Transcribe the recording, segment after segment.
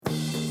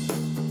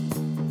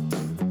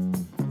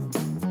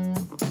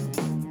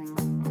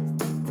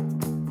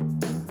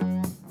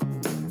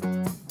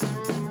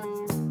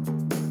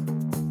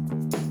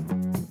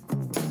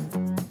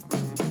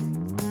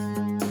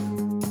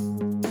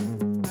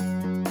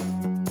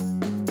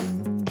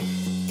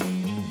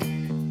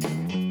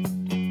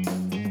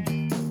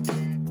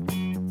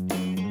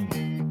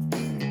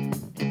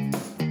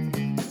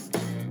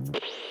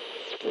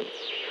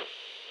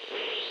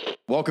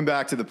Welcome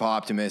back to the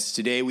Poptimist.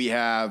 Today we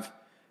have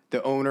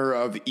the owner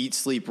of Eat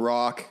Sleep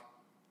Rock,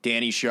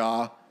 Danny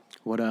Shaw.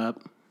 What up?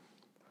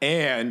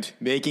 And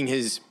making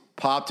his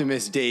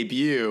Poptimist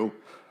debut,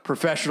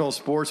 professional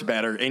sports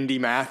bettor, Indy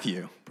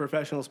Mathew.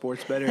 Professional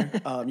sports bettor.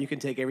 You can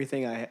take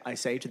everything I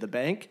say to the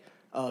bank.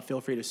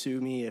 Feel free to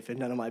sue me if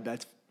none of my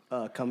bets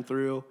come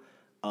through.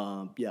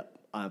 Yep.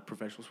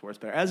 Professional sports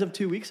bettor. As of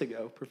 2 weeks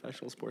ago,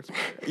 professional sports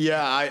bettor.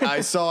 Yeah,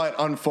 I saw it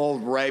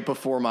unfold right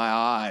before my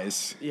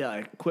eyes. Yeah,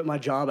 I quit my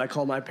job. I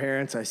called my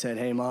parents. I said,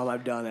 hey, Mom,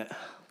 I've done it.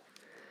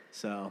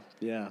 So,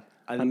 yeah.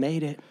 I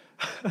made it.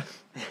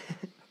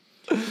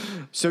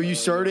 So you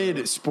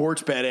started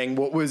sports betting.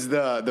 What was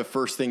the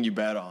first thing you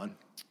bet on?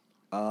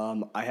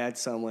 I had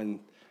one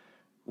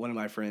of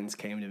my friends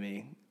came to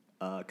me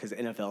because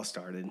NFL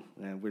started,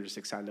 and we were just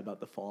excited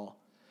about the fall.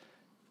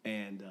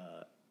 And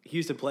he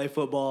used to play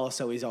football,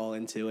 so he's all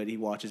into it. He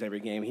watches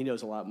every game. He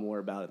knows a lot more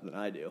about it than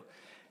I do.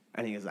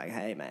 And he was like,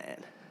 hey,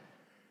 man.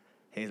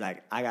 He's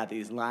like, I got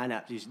these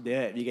lineups. You should do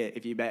it.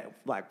 If you bet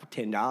like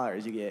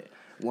 $10, you get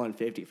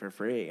 $150 for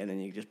free, and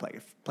then you just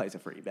place a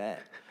free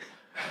bet.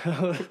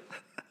 I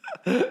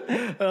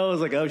was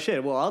like, oh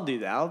shit. Well, I'll do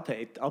that. I'll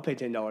pay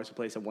 $10 to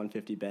place a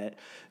 $150 bet.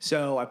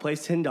 So I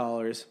placed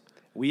 $10.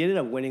 We ended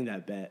up winning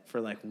that bet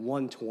for like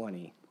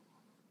 $120.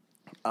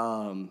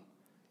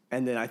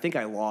 And then I think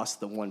I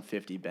lost the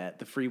 $150 bet,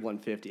 the free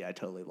 $150. I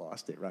totally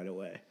lost it right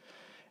away.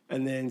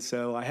 And then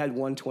so I had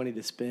 $120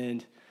 to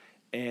spend,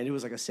 and it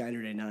was like a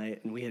Saturday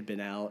night, and we had been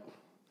out,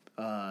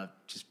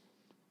 just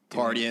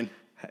Partying.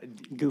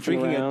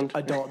 Goofing around.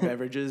 Adult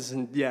beverages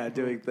and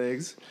doing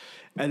things.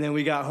 And then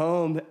we got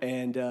home,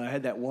 and I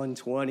had that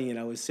 $120, and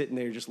I was sitting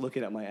there just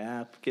looking at my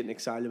app, getting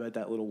excited about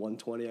that little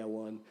 $120 I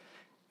won.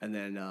 And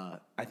then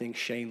I think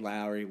Shane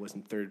Lowry was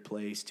in third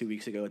place 2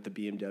 weeks ago at the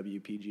BMW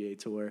PGA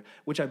Tour,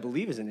 which I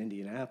believe is in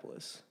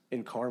Indianapolis,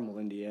 in Carmel,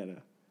 Indiana.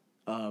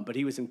 But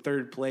he was in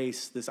third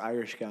place, this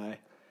Irish guy.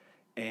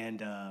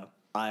 And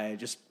I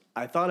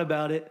thought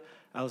about it.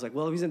 I was like,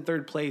 well, if he's in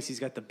third place, he's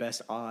got the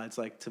best odds,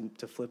 like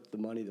to flip the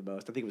money the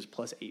most. I think it was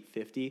plus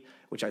 850,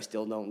 which I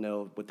still don't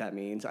know what that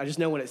means. I just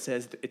know when it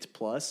says it's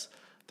plus,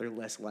 they're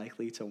less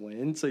likely to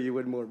win, so you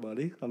win more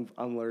money.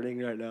 I'm learning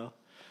right now.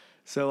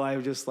 So I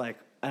was just like,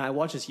 and I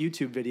watched this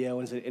YouTube video,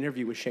 and it's an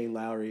interview with Shane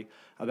Lowry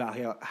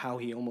about how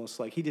he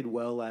almost, like, he did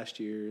well last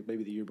year,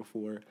 maybe the year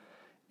before,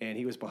 and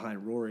he was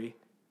behind Rory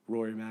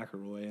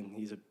McIlroy, and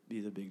he's a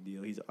big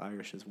deal. He's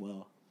Irish as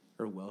well,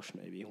 or Welsh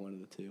maybe, one of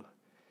the two.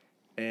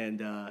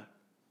 And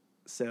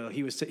so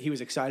he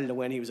was excited to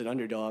win. He was an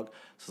underdog. So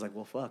I was like,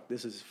 well, fuck,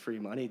 this is free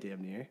money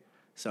damn near.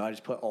 So I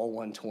just put all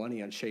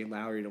 120 on Shane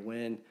Lowry to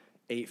win,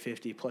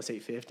 850 plus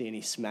 850, and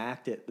he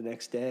smacked it the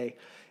next day.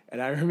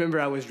 And I remember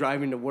I was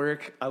driving to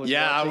work. I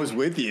was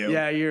with you.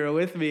 Yeah, you were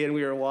with me, and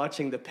we were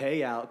watching the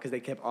payout because they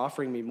kept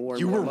offering me more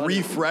and more money.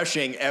 You were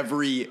refreshing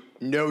every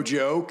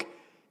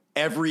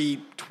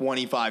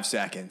 25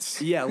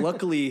 seconds. Yeah,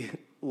 luckily,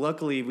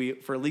 we,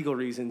 for legal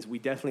reasons, we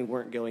definitely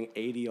weren't going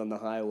 80 on the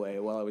highway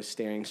while I was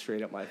staring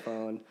straight at my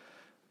phone.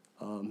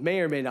 May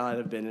or may not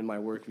have been in my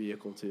work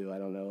vehicle, too. I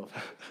don't know.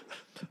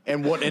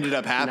 And what ended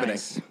up happening?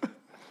 Nice.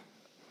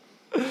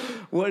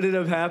 What ended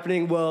up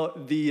happening? Well,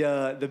 the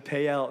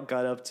payout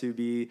got up to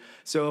be,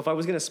 so if I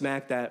was going to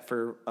smack that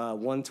for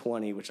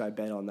 120, which I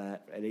bet on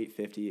that at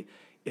 850,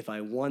 if he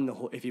won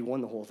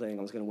the whole thing,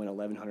 I was going to win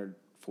 $1,140,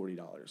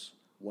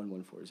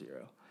 1140.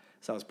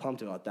 So I was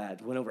pumped about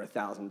that. Went over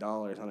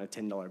 $1,000 on a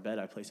 $10 bet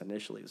I placed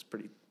initially. It was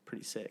pretty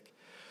sick.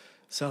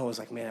 So I was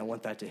like, man, I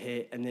want that to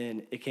hit. And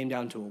then it came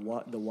down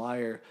to the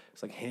wire.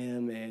 It's like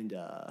him and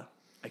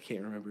I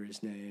can't remember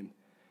his name.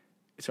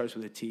 It starts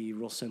with a T,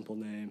 real simple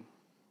name.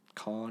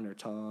 Con or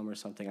Tom or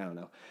something, I don't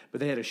know. But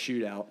they had a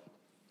shootout.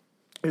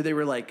 They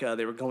were like,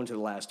 they were going to the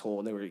last hole,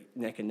 and they were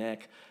neck and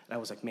neck. And I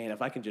was like, man,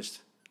 if I can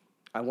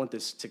I want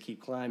this to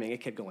keep climbing. It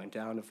kept going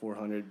down to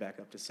 400, back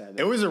up to 7.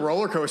 It was a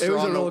roller coaster. It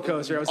was a roller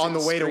coaster. On the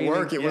way to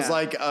work. It was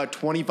like a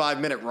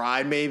 25-minute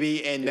ride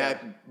maybe, and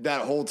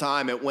that whole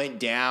time it went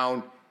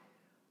down.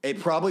 It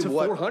probably to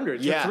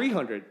 400, to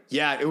 300.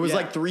 Yeah, it was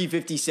like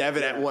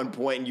 357 at one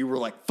point, and you were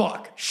like,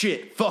 fuck.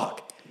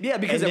 Yeah,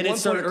 because and at then one it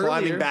started point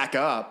climbing earlier, back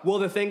up. Well,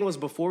 the thing was,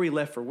 before we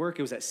left for work,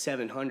 it was at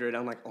 700.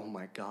 I'm like, oh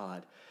my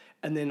God.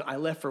 And then I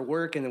left for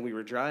work, and then we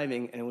were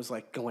driving, and it was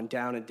like going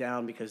down and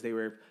down because they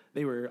were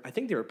I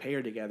think they were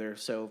paired together,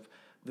 so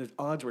the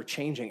odds were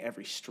changing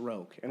every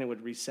stroke, and it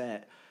would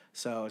reset.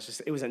 So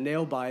it was a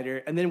nail biter.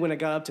 And then when I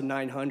got up to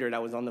 900, I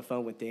was on the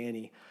phone with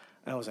Danny,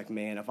 and I was like,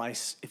 man,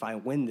 if I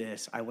win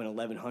this, I win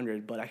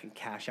 1100, but I can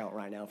cash out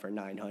right now for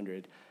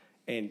 900.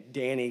 And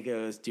Danny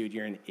goes, dude,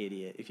 you're an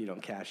idiot if you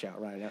don't cash out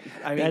right now.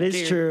 I mean, that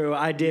is true.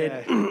 I did.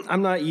 Yeah.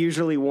 I'm not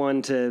usually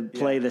one to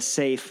play the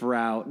safe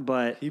route,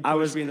 but I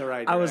was me in the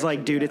right I was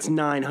like, dude, it's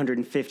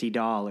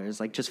 $950.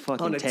 Like, just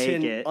fucking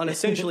take it. On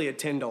essentially a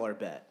 $10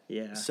 bet.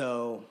 Yeah.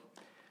 So,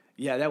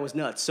 yeah, that was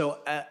nuts. So,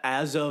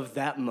 as of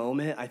that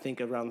moment, I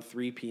think around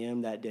 3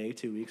 p.m. that day,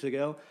 2 weeks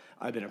ago,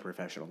 I've been a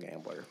professional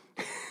gambler.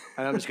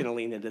 And I'm just going to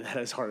lean into that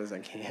as hard as I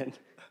can.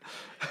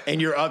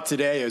 And you're up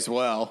today as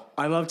well.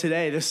 I'm up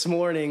today. This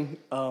morning,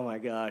 oh my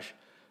gosh.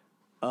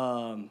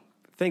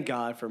 Thank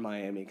God for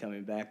Miami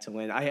coming back to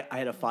win. I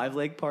had a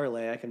 5-leg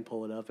parlay. I can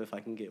pull it up if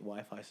I can get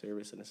Wi-Fi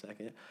service in a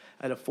second.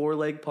 I had a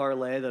 4-leg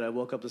parlay that I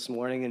woke up this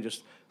morning and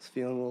just was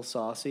feeling a little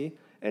saucy.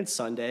 And it's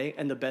Sunday,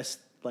 and the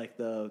best, like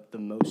the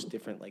most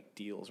different like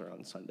deals are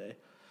on Sunday.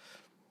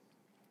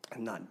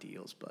 Not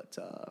deals, but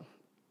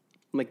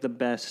like the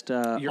best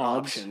your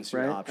odds, options,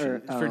 right? your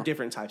options for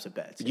different types of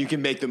bets. You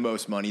can make the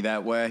most money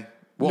that way.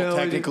 Well, no,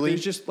 technically,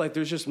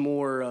 there's just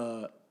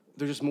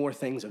more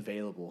things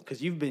available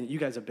because you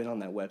guys have been on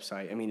that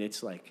website. I mean,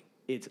 it's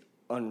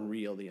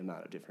unreal the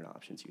amount of different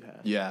options you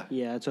have.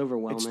 Yeah, it's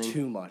overwhelming. It's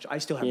too much. I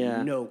still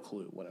have no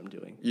clue what I'm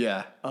doing.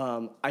 Yeah.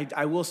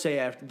 I will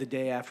say the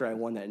day after I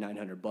won that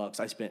 $900,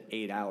 I spent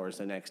 8 hours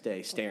the next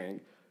day staring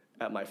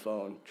at my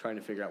phone trying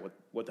to figure out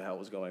what the hell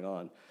was going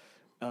on.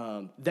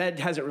 That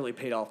hasn't really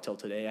paid off till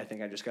today. I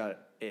think I just got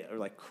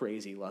like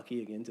crazy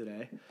lucky again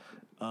today.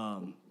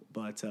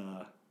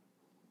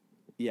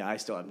 Yeah, I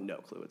still have no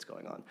clue what's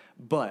going on.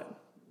 But,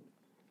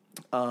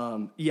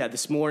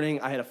 this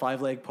morning I had a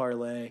 5-leg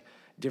parlay,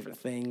 different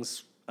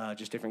things,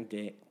 just different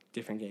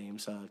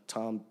games.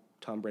 Tom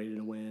Brady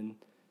to win.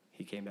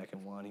 He came back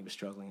and won. He was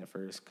struggling at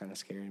first, kind of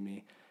scaring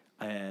me.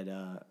 I had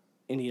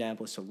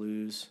Indianapolis to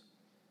lose.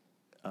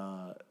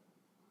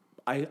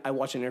 I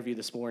watched an interview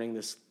this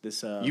morning.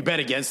 You bet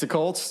against the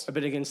Colts? I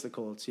bet against the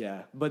Colts,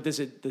 yeah. But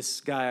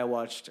this guy I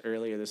watched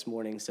earlier this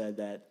morning said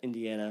that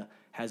Indiana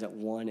hasn't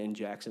won in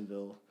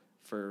Jacksonville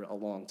for a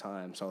long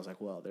time. So I was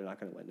like, well, they're not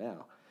going to win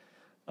now.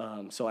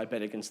 So I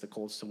bet against the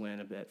Colts to win,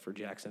 a bet for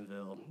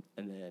Jacksonville.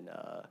 And then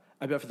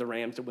I bet for the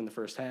Rams to win the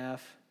first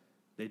half.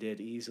 They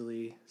did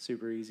easily,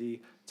 super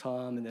easy.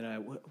 Tom, and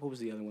then what was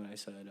the other one I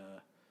said?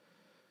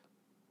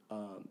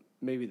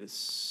 Maybe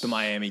the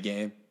Miami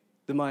game.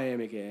 The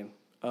Miami game.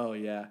 Oh,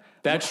 yeah.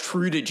 That's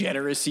true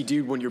degeneracy,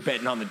 dude, when you're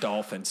betting on the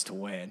Dolphins to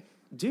win.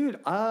 Dude,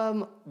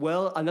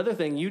 well, another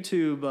thing,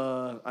 YouTube,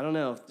 I don't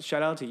know,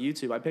 shout out to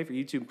YouTube. I pay for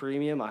YouTube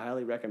Premium. I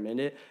highly recommend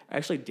it.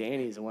 Actually,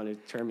 Danny's the one who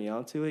turned me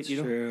on to it.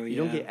 You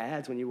don't get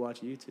ads when you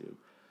watch YouTube.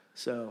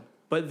 So,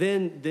 but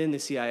then the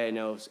CIA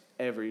knows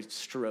every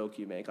stroke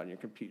you make on your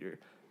computer.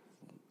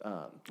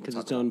 Because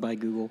it's owned by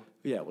Google.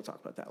 Yeah, we'll talk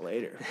about that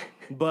later.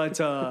 But,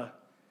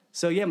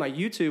 so yeah, my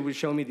YouTube would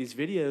show me these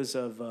videos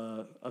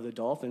of the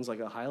Dolphins, like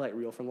a highlight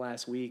reel from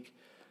last week.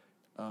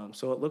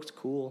 So it looked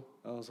cool.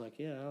 I was like,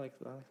 yeah, I like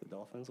the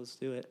Dolphins. Let's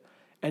do it.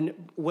 And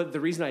the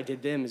reason I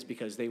did them is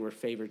because they were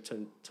favored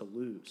to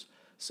lose.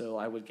 So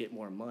I would get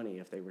more money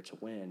if they were to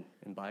win.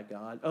 And by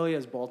God, oh yeah,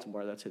 it's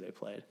Baltimore. That's who they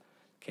played.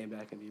 Came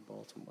back and beat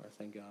Baltimore.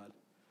 Thank God.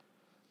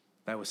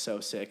 That was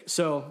so sick.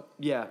 So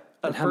yeah.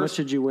 And how much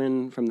did you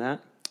win from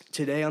that?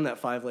 Today on that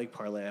 5-leg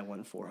parlay, I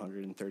won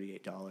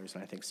 $438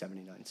 and I think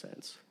 79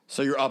 cents.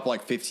 So you're up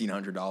like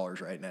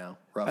 $1,500 right now,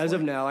 roughly. As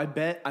of now,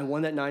 I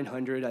won that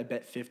 900. I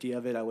bet 50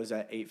 of it. I was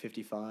at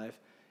 855,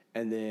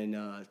 and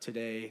then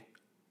today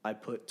I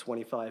put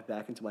 25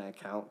 back into my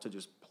account to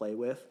just play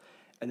with,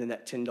 and then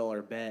that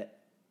 $10 bet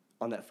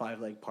on that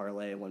 5-leg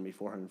parlay won me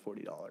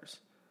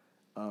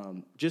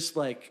 $440. Just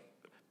like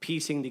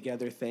piecing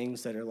together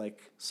things that are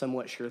like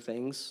somewhat sure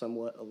things,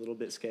 somewhat a little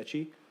bit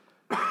sketchy.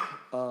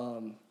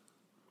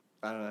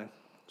 I don't know.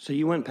 So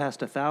you went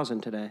past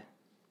 1,000 today.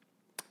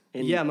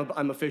 Yeah,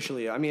 I'm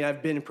officially. I mean,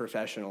 I've been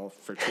professional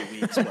for 2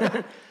 weeks.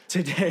 But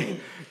today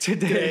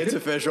it's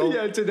official.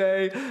 Yeah,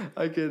 today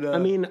I could. I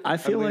mean, I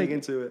feel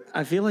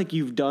like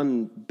you've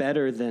done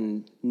better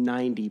than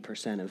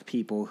 90% of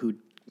people who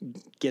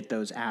get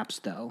those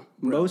apps, though.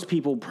 Bro. Most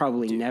people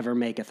probably never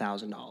make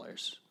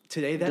 $1,000.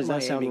 Today, does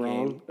that sound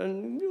wrong?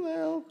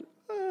 Well,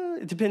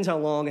 it depends how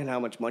long and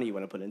how much money you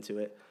want to put into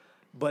it.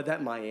 But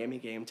that Miami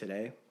game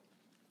today,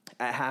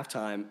 at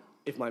halftime,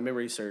 if my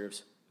memory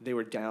serves, they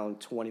were down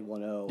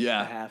 21-0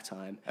 at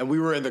halftime. And we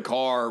were in the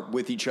car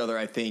with each other,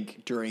 I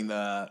think, during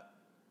the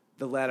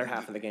latter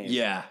half of the game.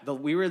 Yeah.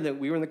 We were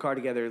in the car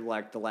together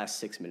like the last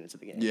 6 minutes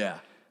of the game. Yeah.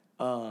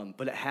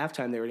 But at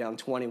halftime, they were down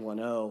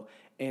 21-0,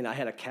 and I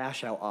had a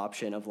cash out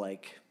option of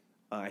like,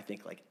 I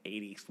think like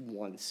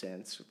 81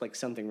 cents, like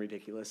something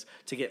ridiculous,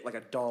 to get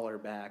like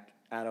 $1 back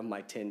out of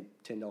my $10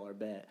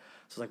 bet.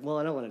 So I was like, well,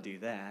 I don't want to do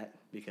that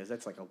because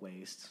that's like a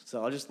waste.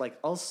 So I'll just like,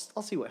 I'll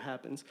see what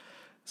happens.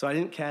 So I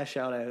didn't cash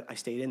out. I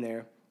stayed in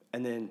there,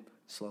 and then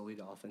slowly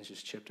Dolphins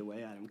just chipped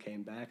away at him,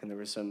 came back, and there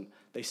was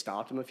they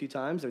stopped him a few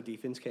times. Their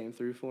defense came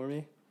through for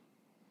me.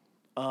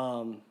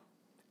 And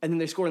then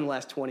they scored in the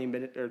last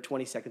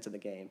 20 seconds of the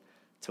game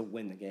to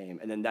win the game.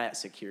 And then that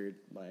secured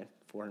my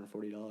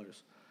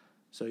 $440.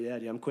 So yeah,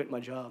 dude, I'm quitting my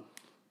job.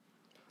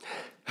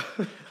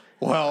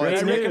 Well,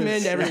 I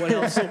recommend everyone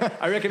else.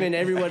 I recommend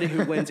everybody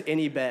who wins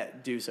any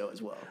bet do so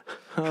as well.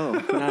 Oh,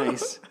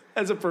 nice.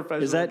 As a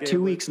professional, is that gambler.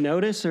 2 weeks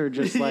notice or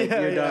just like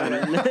you're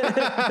done?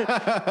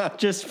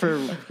 Just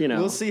for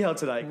We'll see how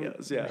tonight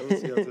goes. Yeah, we'll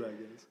see how tonight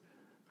goes.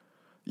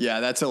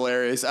 Yeah, that's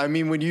hilarious. I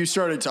mean, when you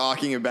started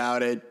talking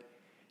about it,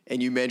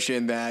 and you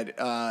mentioned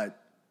that.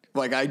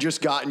 Like, I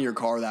just got in your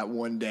car that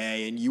one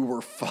day, and you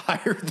were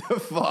fired the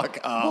fuck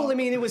up. Well, I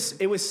mean, it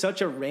was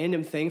such a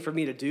random thing for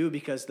me to do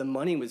because the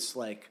money was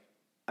like,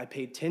 I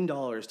paid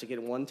 $10 to get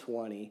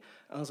 120.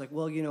 I was like,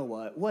 well, you know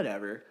what?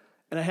 Whatever.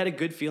 And I had a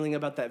good feeling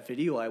about that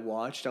video I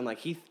watched. I'm like,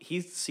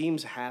 he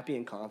seems happy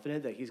and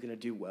confident that he's going to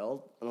do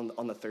well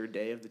on the third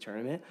day of the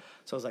tournament.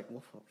 So I was like,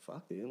 well,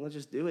 fuck, dude, let's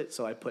just do it.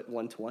 So I put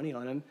 120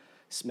 on him,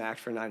 smacked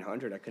for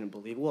 900. I couldn't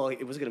believe it. Well,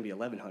 it was going to be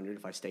 1,100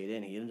 if I stayed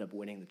in. He ended up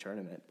winning the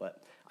tournament.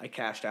 But I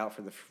cashed out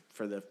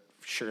for the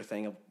sure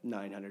thing of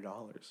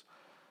 $900.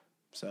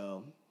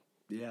 So,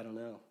 yeah, I don't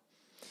know.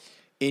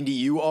 Indy,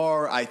 you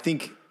are, I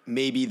think,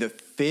 maybe the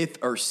 5th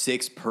or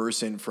 6th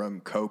person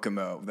from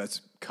Kokomo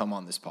that's come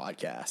on this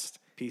podcast.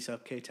 Peace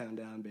up, K-Town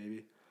down,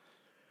 baby.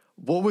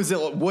 What was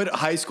it? What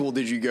high school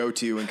did you go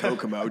to in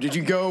Kokomo? Did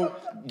you go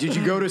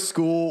to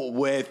school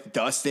with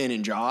Dustin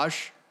and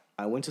Josh?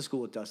 I went to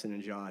school with Dustin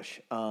and Josh.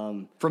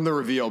 From the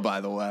reveal,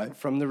 by the way.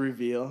 From the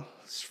reveal,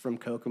 from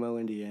Kokomo,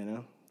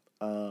 Indiana.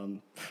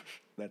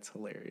 That's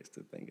hilarious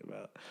to think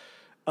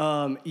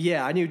about.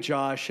 Yeah, I knew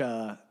Josh.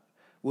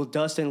 Well,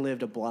 Dustin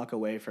lived a block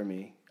away from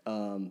me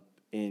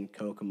in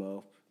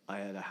Kokomo. I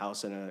had a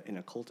house in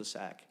a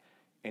cul-de-sac,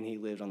 and he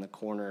lived on the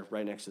corner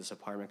right next to this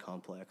apartment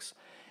complex.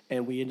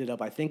 And we ended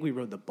up, I think we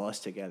rode the bus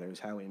together is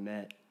how we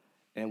met.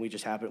 And we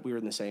were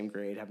in the same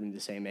grade, happened to be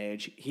the same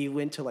age. He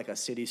went to like a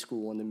city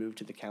school and then moved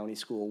to the county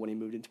school when he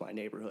moved into my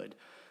neighborhood.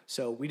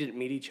 So we didn't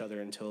meet each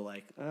other until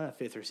like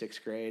 5th or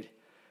 6th grade.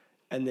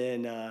 And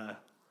then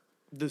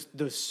the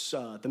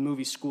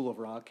movie School of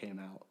Rock came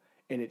out,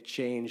 and it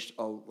changed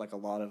a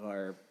lot of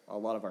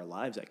our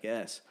lives, I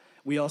guess.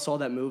 We all saw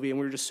that movie, and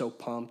we were just so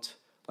pumped,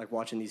 like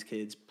watching these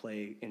kids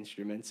play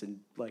instruments and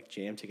like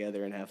jam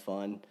together and have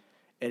fun.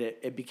 And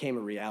it became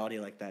a reality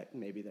like that.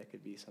 Maybe that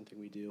could be something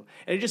we do.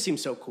 And it just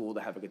seems so cool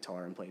to have a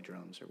guitar and play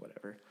drums or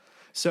whatever.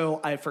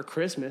 So for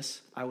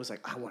Christmas, I was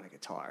like, I want a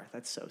guitar.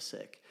 That's so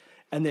sick.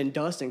 And then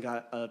Dustin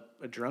got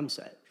a drum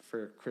set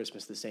for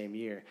Christmas the same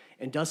year.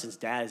 And Dustin's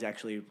dad is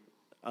actually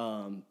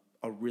a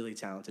really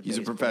talented He's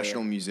a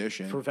professional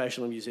musician.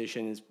 Professional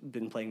musician, has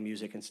been playing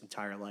music his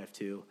entire life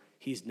too.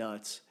 He's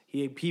nuts.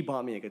 He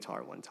bought me a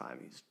guitar one time.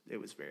 It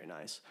was very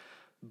nice.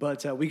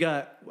 But we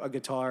got a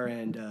guitar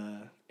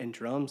and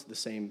drums at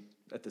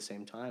the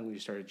same time. We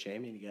started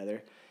jamming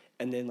together,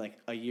 and then like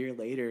a year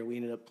later, we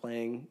ended up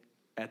playing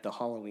at the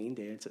Halloween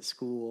dance at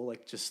school,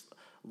 like just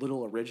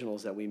little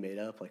originals that we made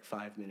up, like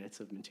 5 minutes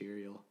of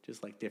material,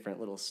 just like different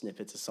little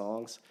snippets of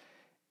songs,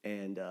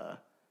 and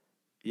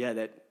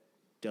that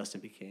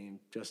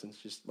Justin's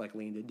just like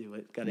leaned into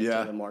it, got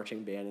into the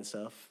marching band and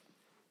stuff,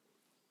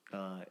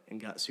 and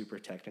got super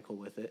technical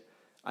with it.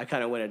 I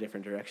kind of went a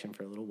different direction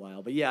for a little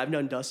while. But, yeah, I've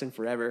known Dustin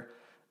forever,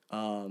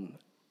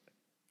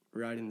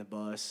 riding the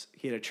bus.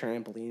 He had a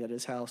trampoline at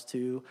his house,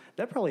 too.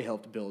 That probably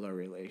helped build our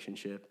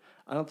relationship.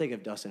 I don't think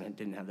if Dustin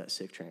didn't have that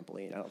sick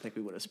trampoline, I don't think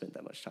we would have spent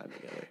that much time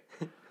together.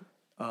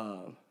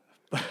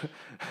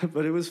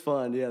 But it was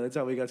fun. Yeah, that's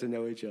how we got to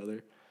know each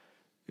other.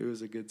 It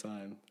was a good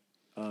time.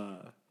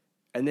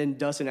 And then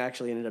Dustin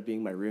actually ended up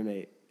being my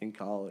roommate in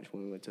college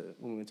when we went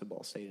to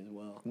Ball State as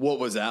well. What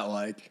was that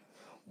like?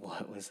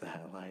 What was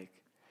that like?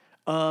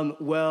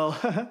 Well,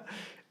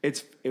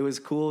 it was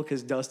cool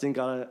because Dustin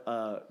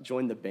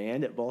joined the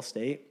band at Ball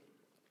State.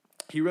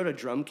 He wrote a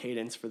drum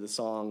cadence for the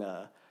song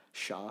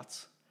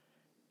 "Shots"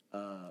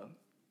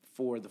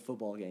 for the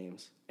football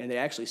games, and they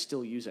actually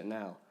still use it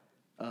now.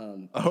 I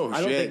don't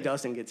think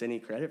Dustin gets any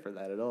credit for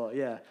that at all.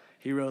 Yeah,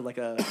 he wrote like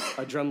a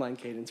drumline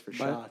cadence for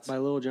 "Shots" by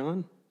Lil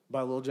Jon.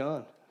 By Lil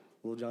Jon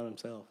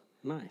himself.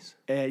 Nice.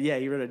 And yeah,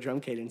 he wrote a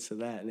drum cadence to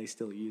that, and they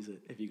still use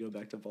it. If you go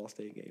back to Ball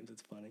State games,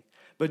 it's funny.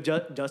 But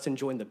Dustin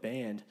joined the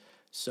band,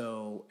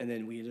 and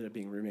then we ended up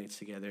being roommates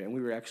together, and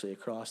we were actually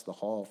across the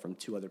hall from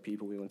 2 other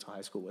people we went to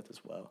high school with as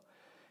well.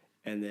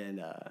 And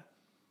then,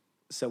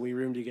 so we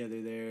roomed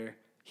together there.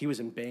 He was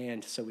in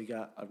band, so we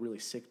got a really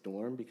sick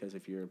dorm, because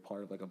if you're a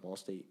part of like a Ball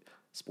State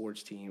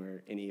sports team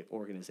or any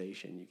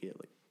organization, you get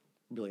like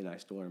really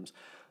nice dorms.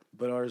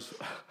 But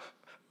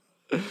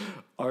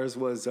ours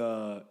was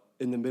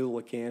in the middle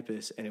of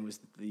campus, and it was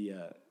the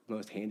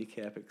most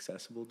handicap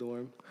accessible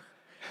dorm.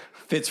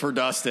 Fits for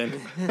Dustin.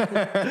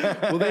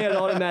 Well, they had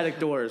automatic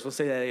doors. We'll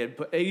say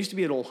that it used to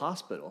be an old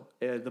hospital.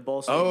 The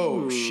Ball State.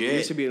 Oh shit! It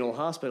used to be an old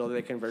hospital that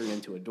they converted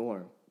into a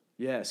dorm.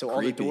 Yeah, so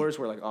all the doors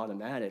were like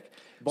automatic.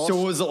 So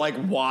was it like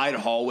wide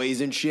hallways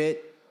and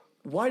shit?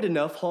 Wide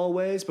enough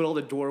hallways, but all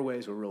the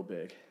doorways were real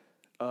big,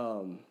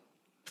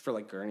 for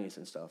like gurneys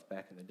and stuff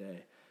back in the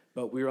day.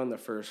 But we were on the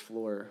first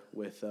floor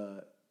with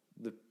the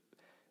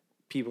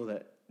people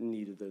that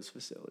needed those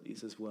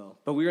facilities as well.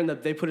 But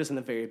they put us in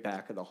the very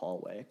back of the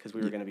hallway because we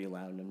were going to be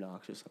loud and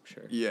obnoxious, I'm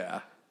sure. Yeah.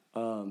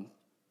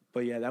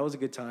 But yeah, that was a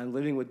good time.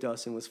 Living with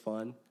Dustin was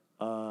fun.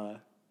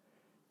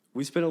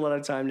 We spent a lot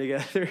of time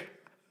together,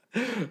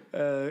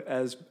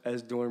 as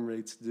dorm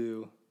mates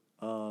do.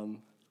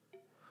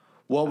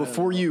 Well,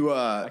 before you...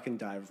 I can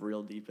dive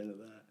real deep into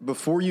that.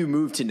 Before you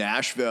moved to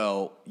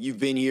Nashville, you've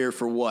been here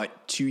for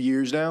what, 2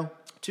 years now?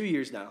 2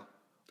 years now.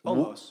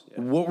 Almost.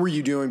 Yeah. What were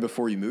you doing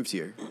before you moved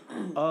here?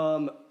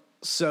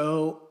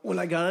 So when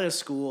I got out of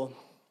school,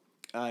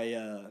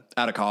 Out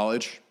of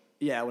college?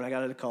 Yeah, when I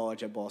got out of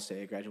college at Ball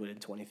State, I graduated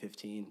in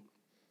 2015.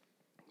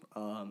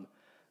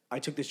 I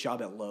took this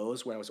job at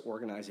Lowe's where I was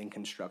organizing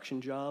construction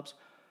jobs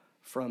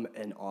from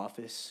an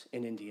office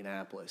in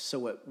Indianapolis. So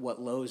what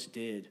Lowe's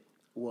did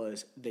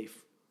was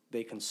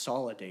they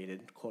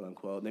consolidated, quote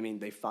unquote. I mean,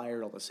 they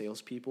fired all the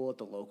salespeople at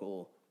the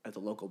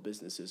local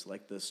businesses,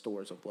 like the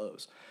stores of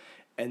Lowe's,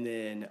 and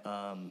then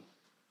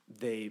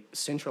they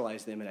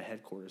centralized them in a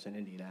headquarters in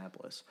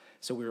Indianapolis.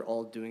 So we were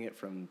all doing it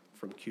from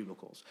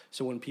cubicles.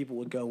 So when people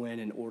would go in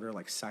and order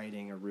like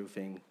siding or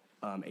roofing,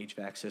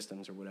 HVAC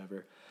systems or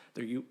whatever,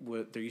 there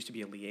used to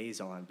be a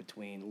liaison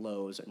between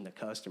Lowe's and the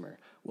customer.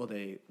 Well,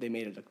 they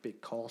made it a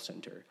big call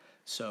center.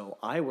 So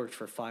I worked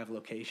for 5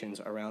 locations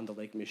around the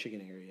Lake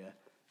Michigan area,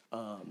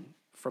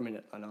 from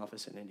an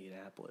office in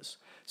Indianapolis.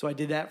 So I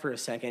did that for a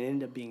second. It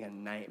ended up being a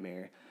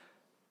nightmare.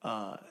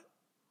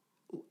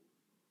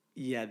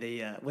 Yeah,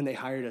 they when they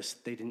hired us,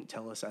 they didn't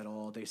tell us at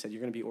all. They said,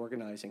 you're going to be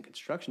organizing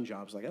construction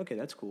jobs. Like, okay,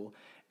 that's cool.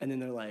 And then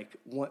they're like,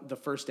 the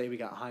first day we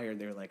got hired,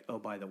 they're like, oh,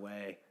 by the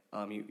way,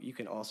 you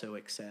can also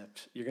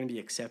you're going to be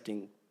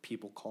accepting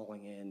people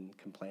calling in,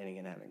 complaining,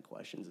 and having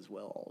questions as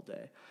well all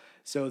day.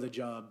 So the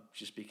job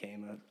just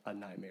became a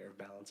nightmare of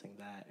balancing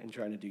that and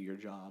trying to do your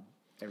job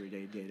every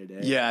day, day to day.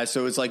 Yeah,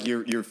 so it's like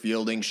you're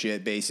fielding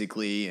shit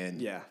basically, and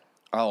yeah,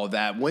 all of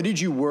that. When did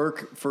you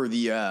work for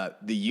the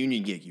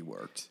union gig you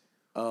worked?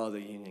 Oh,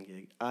 the union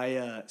gig.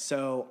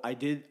 So I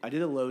did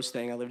a Lowe's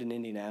thing. I lived in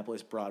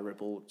Indianapolis, Broad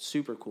Ripple,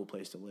 super cool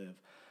place to live.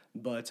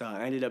 But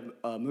I ended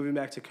up moving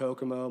back to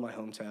Kokomo, my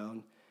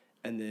hometown,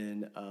 and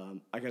then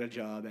I got a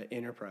job at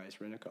Enterprise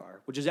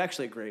Rent-A-Car, which is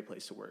actually a great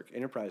place to work.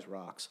 Enterprise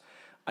rocks.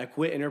 I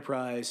quit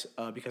Enterprise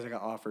because I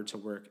got offered to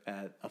work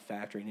at a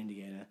factory in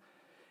Indiana,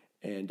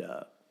 and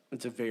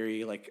it's a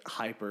very like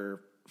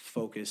hyper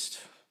focused.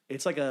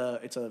 It's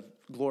a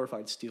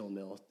glorified steel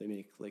mill. They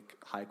make like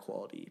high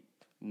quality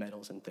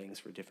metals and things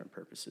for different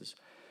purposes.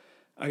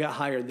 I got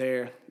hired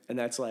there, and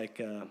that's like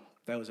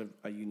that was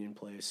a union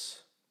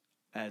place,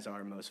 as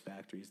are most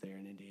factories there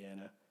in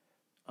Indiana.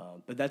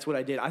 But that's what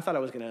I did. I thought I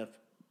was gonna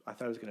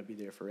be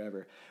there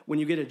forever. When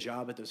you get a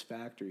job at those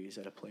factories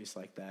at a place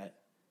like that,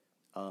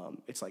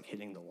 it's like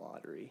hitting the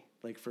lottery.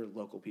 Like for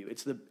local people,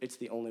 it's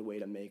the only way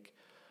to make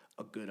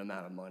a good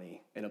amount of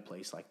money in a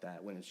place like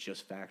that when it's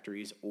just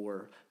factories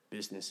or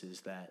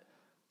businesses that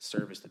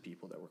service the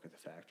people that work at the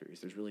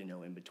factories. There's really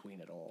no in between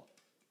at all.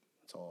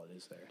 That's all it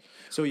is there.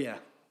 So yeah,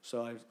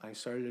 I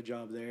started a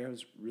job there. It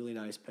was really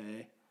nice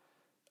pay.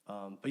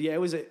 But yeah, it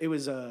was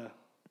an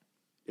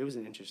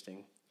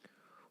interesting.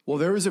 Well,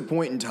 there was a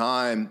point in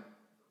time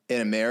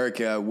in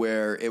America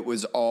where it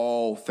was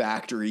all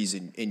factories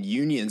and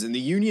unions, and the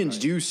unions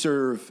do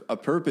serve a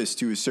purpose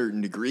to a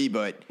certain degree,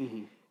 but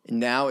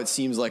now it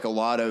seems like a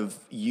lot of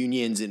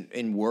unions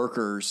and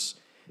workers,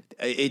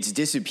 it's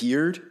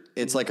disappeared.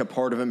 It's like a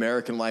part of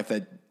American life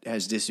that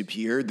has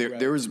disappeared.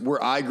 There was,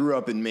 where I grew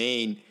up in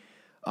Maine,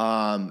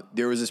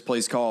 there was this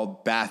place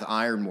called Bath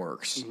Iron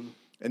Works,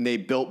 and they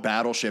built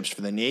battleships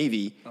for the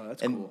Navy. Oh,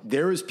 that's and cool.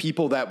 There was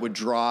people that would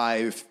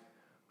drive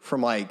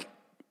from like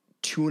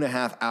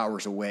 2.5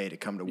 hours away to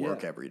come to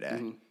work every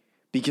day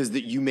because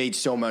you made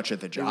so much at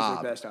the job. It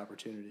was their best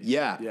opportunity.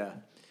 Yeah. Yeah.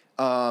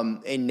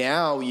 And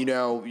now,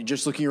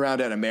 just looking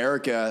around at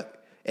America,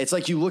 it's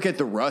like you look at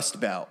the Rust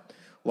Belt,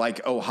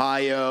 like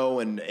Ohio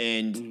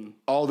and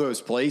all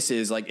those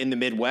places, like in the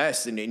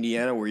Midwest in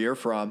Indiana where you're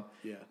from.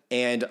 Yeah.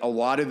 And a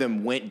lot of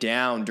them went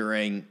down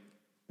during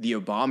the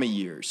Obama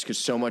years because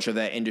so much of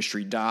that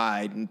industry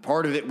died. And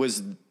part of it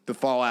was the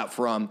fallout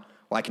from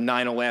like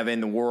 9/11,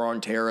 the war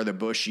on terror, the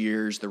Bush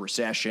years, the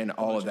recession,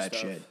 all of that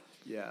shit.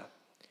 Yeah.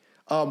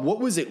 What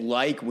was it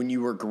like when you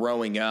were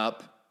growing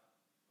up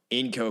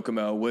in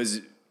Kokomo?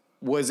 Was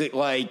it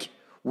like,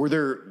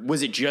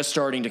 was it just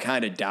starting to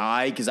kind of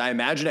die? Because I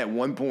imagine at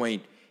one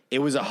point it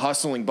was a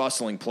hustling,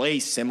 bustling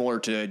place similar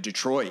to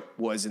Detroit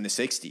was in the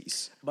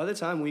 60s. By the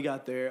time we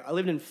got there, I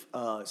lived in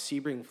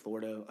Sebring,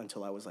 Florida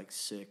until I was like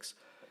 6.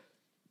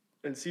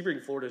 And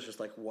Sebring, Florida is just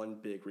like one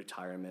big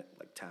retirement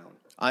like town.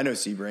 I know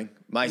Sebring.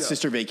 My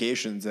sister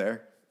vacations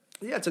there.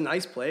 Yeah, it's a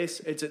nice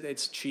place.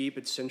 It's cheap.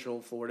 It's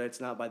central Florida. It's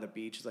not by the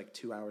beach. It's like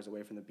 2 hours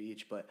away from the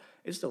beach, but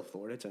it's still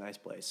Florida. It's a nice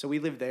place. So we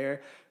lived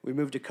there. We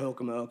moved to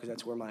Kokomo because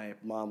that's where my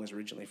mom was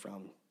originally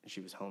from, and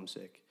she was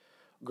homesick.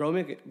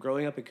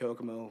 Growing up in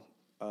Kokomo,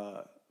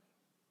 I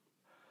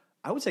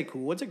would say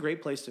cool. It's a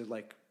great place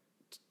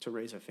to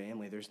raise a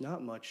family. There's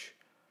not much.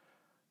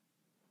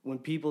 When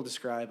people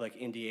describe like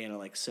Indiana,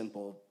 like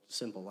simple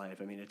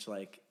life, I mean, it's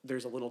like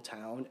there's a little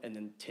town and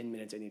then 10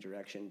 minutes any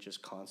direction,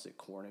 just constant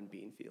corn and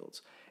bean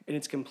fields. And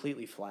it's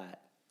completely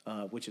flat,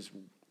 which is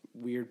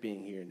weird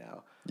being here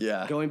now.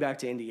 Yeah. Going back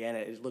to Indiana,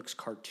 it looks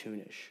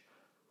cartoonish.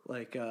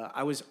 Like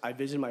I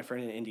visited my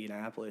friend in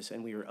Indianapolis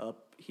and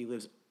he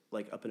lives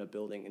like up in a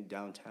building in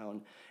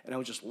downtown. And I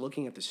was just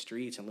looking at the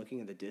streets and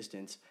looking at the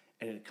distance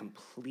and it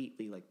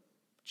completely like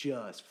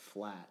just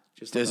flat.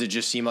 Does it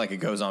just seem like it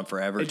goes on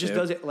forever? It just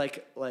doesn't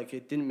like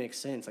it didn't make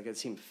sense. Like it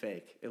seemed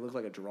fake. It looked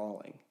like a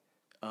drawing,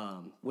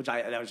 that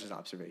was just an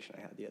observation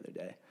I had the other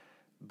day.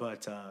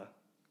 But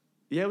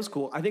yeah, it was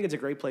cool. I think it's a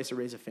great place to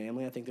raise a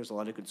family. I think there's a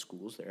lot of good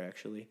schools there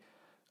actually.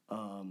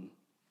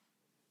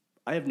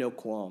 I have no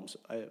qualms.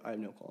 I have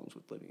no qualms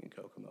with living in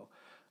Kokomo.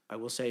 I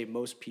will say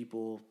most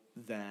people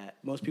that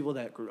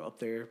grew up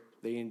there,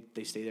 they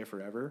stay there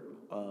forever,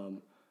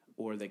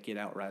 or they get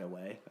out right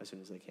away as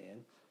soon as they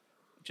can.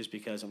 Just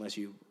because unless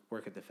you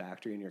work at the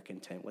factory and you're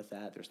content with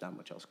that, there's not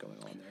much else going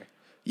on there.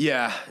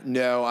 Yeah,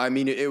 no, I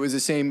mean, it was the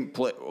same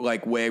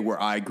way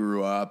where I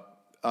grew up.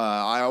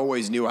 I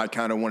always knew I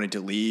kind of wanted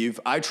to leave.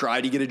 I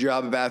tried to get a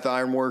job at Bath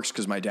Iron Works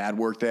because my dad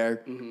worked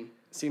there. Mm-hmm.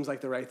 Seems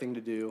like the right thing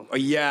to do.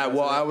 Yeah,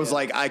 well, I was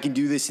like, I can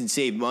do this and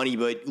save money,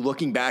 but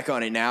looking back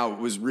on it now, it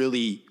was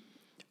really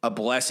a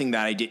blessing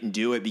that I didn't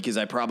do it because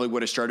I probably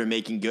would have started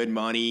making good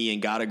money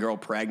and got a girl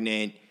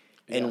pregnant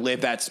and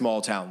lived that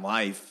small town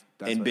life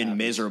and been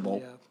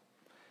miserable.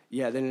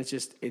 Yeah, then it's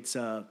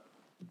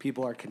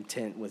people are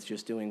content with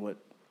just doing what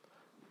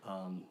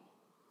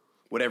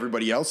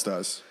everybody else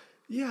does.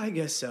 Yeah, I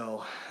guess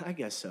so.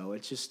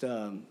 It's just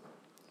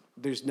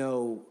there's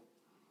no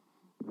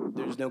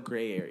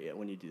gray area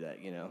when you do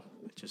that, you know.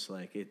 It's just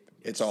like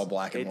it's all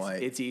black and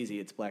white. It's easy.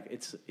 It's black.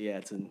 It's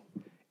an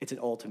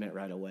ultimate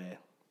right away.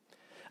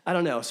 I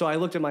don't know. So I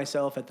looked at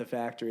myself at the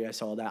factory. I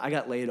saw that. I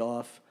got laid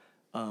off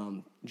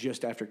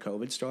just after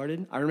COVID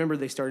started. I remember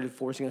they started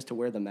forcing us to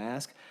wear the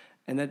mask.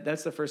 And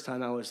that's the first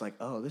time I was like,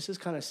 oh, this is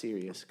kind of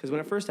serious. Because when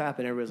it first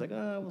happened, everybody was like,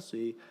 oh, we'll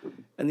see.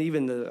 And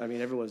even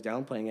everyone was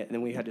downplaying it. And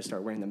then we had to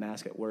start wearing the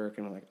mask at work.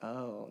 And we're like,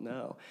 oh,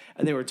 no.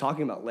 And they were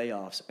talking about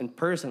layoffs. And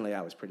personally,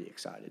 I was pretty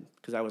excited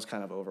because I was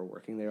kind of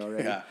overworking there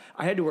already. Yeah.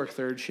 I had to work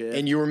third shift.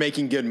 And you were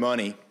making good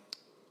money.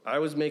 I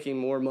was making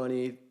more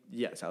money.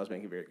 Yes, I was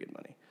making very good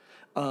money.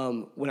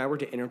 When I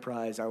worked at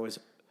Enterprise, I was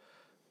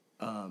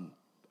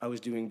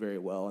doing very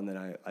well. And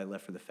then I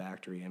left for the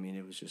factory. I mean,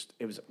 it was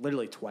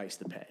literally twice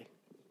the pay.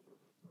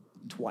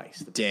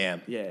 Damn.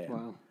 Yeah.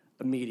 Wow.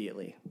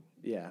 Immediately.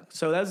 Yeah.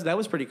 So that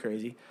was pretty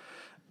crazy.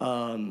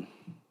 Now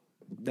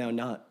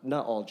not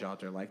all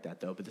jobs are like that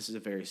though, but this is a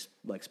very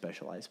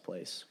specialized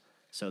place.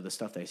 So the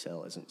stuff they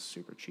sell isn't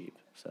super cheap.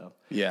 So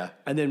yeah.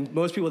 And then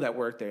most people that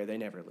work there, they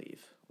never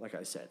leave, like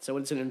I said. So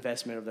it's an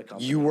investment of the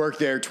company. You work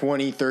there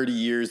 20, 30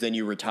 years, then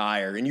you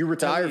retire. And you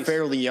retire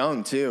fairly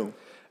young too.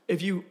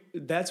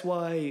 That's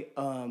why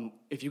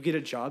if you get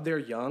a job there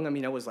young, I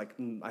mean, I was like,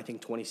 I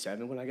think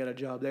 27 when I got a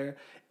job there.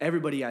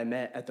 Everybody I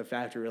met at the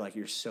factory were like,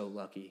 you're so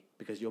lucky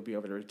because you'll be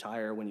able to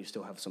retire when you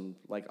still have some,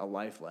 a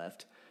life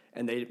left.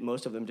 And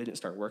most of them didn't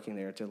start working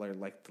there until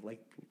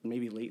like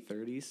maybe late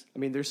 30s. I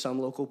mean, there's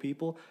some local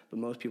people, but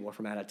most people are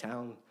from out of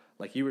town.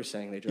 Like you were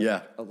saying, they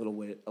drove a little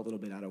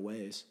bit out of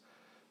ways.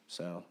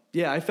 So,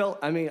 yeah, I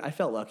felt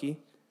lucky.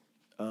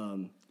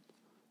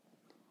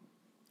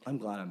 I'm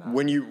glad I'm out.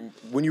 When you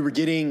were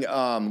getting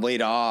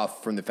laid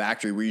off from the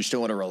factory, were you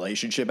still in a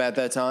relationship at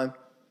that time?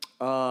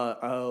 No,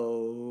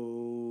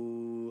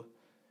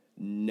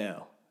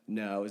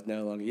 I was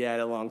no longer. Yeah, I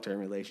had a long-term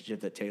relationship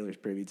that Taylor's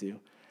privy to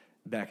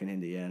back in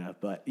Indiana.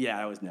 But yeah,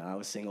 I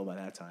was single by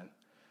that time.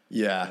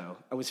 Yeah. So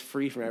I was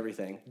free from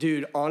everything.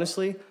 Dude,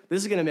 honestly,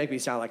 this is going to make me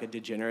sound like a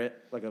degenerate,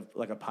 like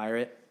a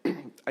pirate.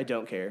 I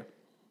don't care.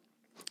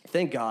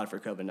 Thank God for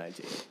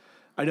COVID-19.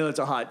 I know it's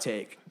a hot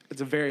take.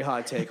 It's a very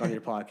hot take on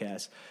your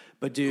podcast.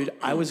 But, dude,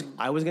 I was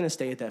going to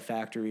stay at that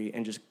factory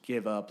and just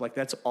give up. Like,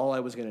 that's all I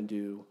was going to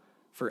do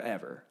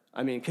forever.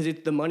 I mean, because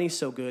the money's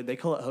so good. They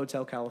call it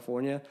Hotel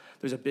California.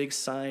 There's a big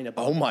sign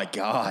above. Oh, my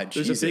God.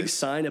 There's a big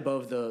sign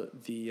above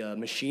the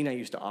machine I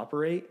used to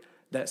operate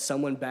that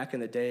someone back in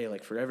the day,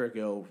 like forever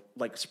ago,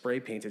 like spray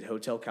painted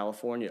Hotel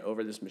California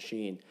over this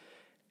machine.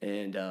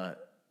 And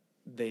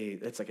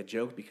it's like a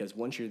joke because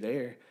once you're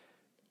there,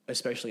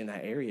 especially in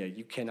that area,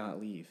 you cannot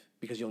leave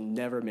because you'll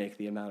never make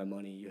the amount of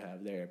money you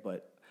have there.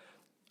 But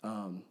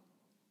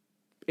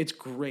it's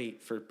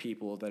great for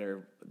people that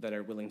are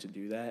willing to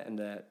do that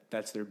and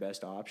that's their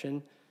best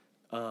option.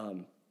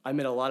 I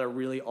met a lot of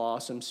really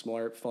awesome,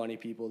 smart, funny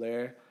people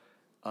there.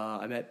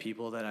 I met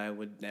people that I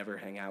would never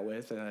hang out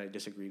with and I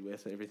disagreed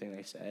with everything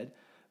they said.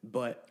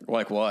 But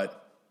like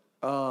what?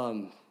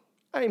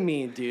 I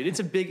mean, dude,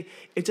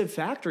 it's a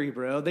factory,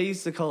 bro. They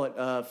used to call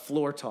it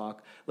floor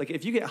talk. Like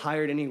if you get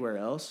hired anywhere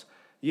else,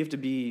 you have to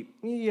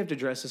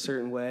dress a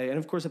certain way. And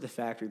of course at the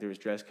factory there's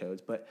dress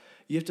codes, but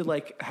you have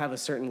to have a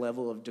certain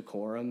level of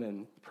decorum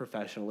and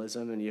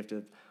professionalism and you have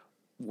to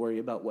worry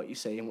about what you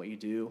say and what you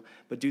do.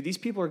 But dude, these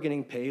people are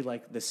getting paid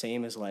the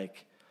same as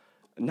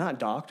not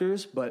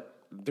doctors, but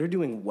they're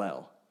doing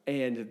well.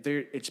 And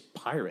it's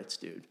pirates,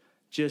 dude.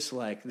 Just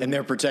and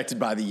they're protected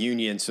by the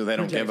union, so they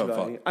don't give a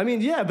fuck. I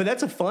mean, yeah, but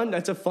that's a fun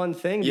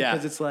thing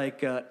because it's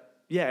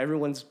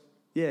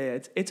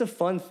it's a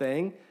fun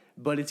thing,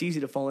 but it's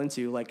easy to fall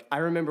into. I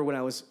remember when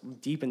I was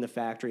deep in the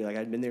factory,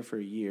 I'd been there for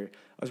a year.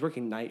 I was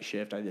working night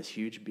shift. I had this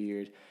huge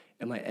beard,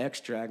 and my ex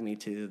dragged me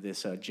to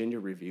this gender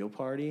reveal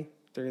party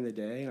during the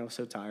day, and I was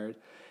so tired.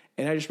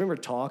 And I just remember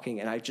talking,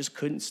 and I just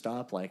couldn't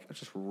stop,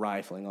 just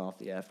rifling off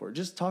the F word,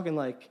 just talking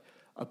like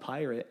a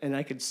pirate. And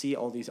I could see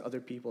all these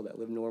other people that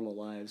live normal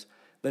lives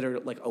that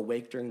are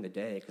awake during the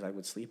day because I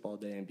would sleep all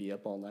day and be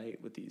up all night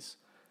with these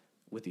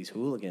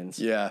hooligans.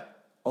 Yeah.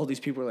 All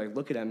these people were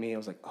looking at me. I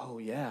was like, oh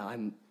yeah,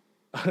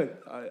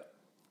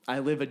 I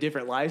live a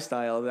different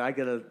lifestyle. That I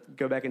gotta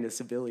go back into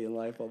civilian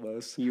life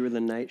almost. You were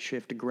the night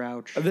shift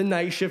grouch. The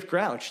night shift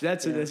grouch.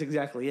 That's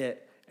exactly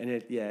it.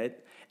 And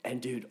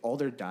and dude, all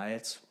their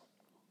diets.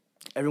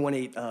 Everyone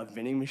ate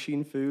vending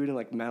machine food and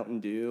like Mountain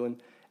Dew,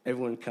 and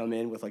everyone would come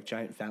in with like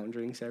giant fountain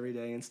drinks every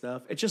day and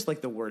stuff. It's just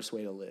like the worst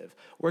way to live.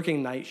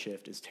 Working night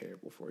shift is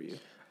terrible for you.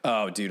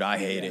 Oh, dude, I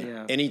hate it.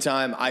 Yeah.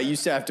 Anytime I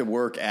used to have to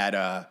work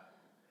at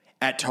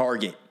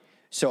Target,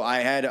 so I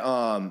had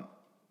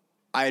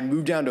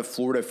moved down to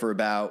Florida for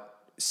about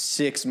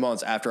 6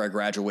 months after I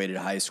graduated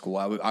high school.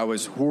 I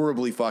was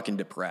horribly fucking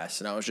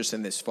depressed, and I was just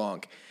in this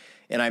funk.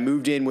 And I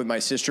moved in with my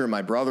sister and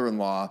my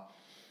brother-in-law,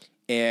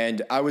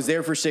 and I was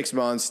there for 6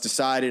 months,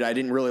 decided I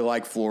didn't really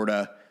like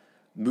Florida,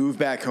 moved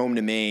back home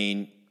to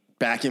Maine,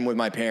 back in with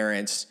my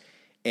parents,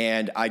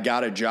 and I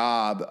got a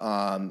job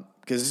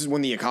because this is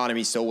when the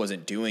economy still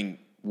wasn't doing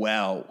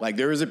well. Like,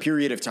 there was a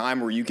period of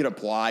time where you could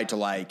apply to,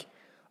 like,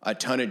 a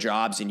ton of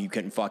jobs and you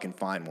couldn't fucking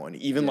find one,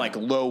 even like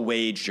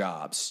low-wage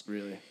jobs.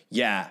 Really?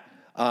 Yeah.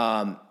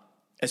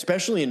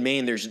 Especially in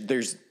Maine,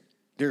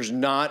 there's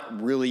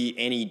not really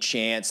any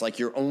chance. Like,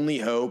 your only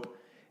hope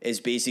is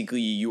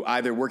basically you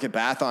either work at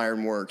Bath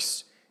Iron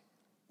Works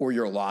or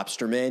you're a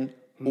lobsterman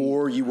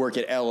or you work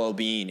at LL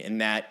Bean,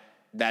 and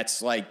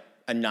that's like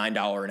a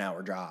 $9 an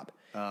hour job.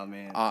 Oh,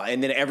 man.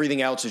 And then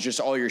everything else is just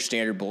all your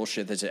standard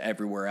bullshit that's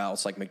everywhere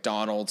else, like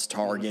McDonald's,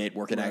 Target,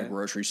 working at a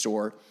grocery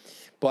store.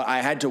 But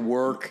I had to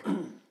work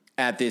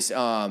at this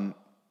at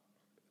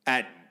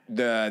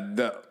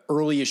the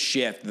earliest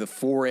shift, the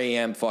 4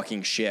 a.m.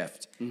 fucking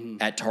shift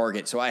at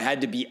Target. So I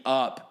had to be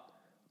up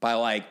by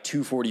like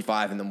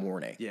 2:45 in the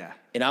morning. Yeah.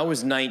 And I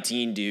was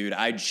 19, dude.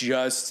 I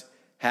just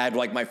had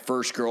like my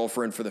first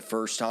girlfriend for the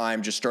first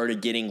time, just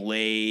started getting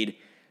laid.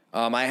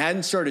 I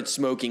hadn't started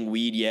smoking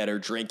weed yet or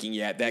drinking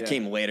yet. That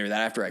came later,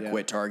 that after I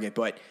quit Target.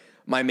 But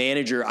my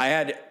manager,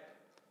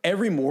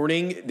 every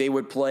morning they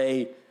would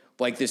play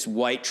like this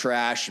white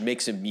trash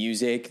mix of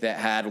music that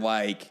had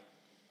like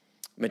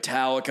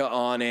Metallica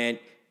on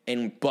it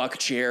and Buck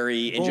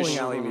Cherry and Bowling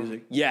alley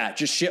music. Yeah,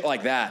 just shit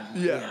like that.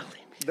 Yeah.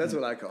 That's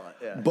what I call it.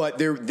 Yeah. But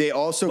they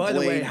also By the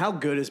way, played. how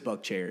good is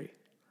Buck Cherry?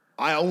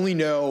 I only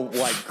know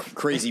like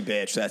Crazy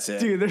Bitch. That's it.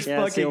 Dude, there's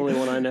that's the only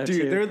one I know.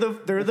 Dude, too.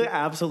 they're the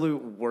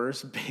absolute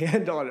worst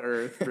band on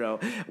earth, bro.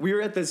 we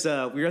were at this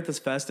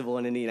festival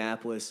in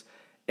Indianapolis,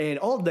 and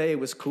all day it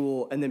was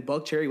cool. And then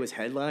Buck Cherry was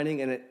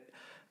headlining, and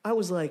I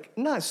was like,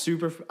 not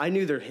super. I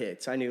knew their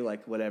hits. I knew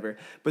like whatever,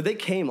 but they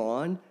came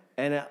on,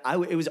 and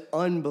it was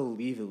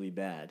unbelievably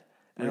bad.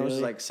 And I was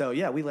Really? like, so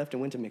yeah, we left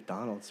and went to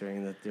McDonald's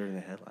during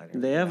the headliner.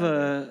 They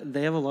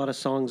have a lot of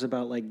songs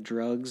about like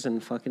drugs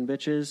and fucking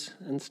bitches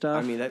and stuff.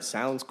 I mean, that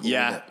sounds cool.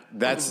 Yeah,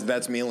 but-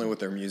 that's mainly what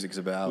their music's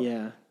about.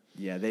 yeah.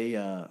 Yeah,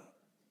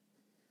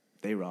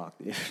 they rock.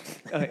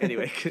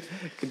 Anyway,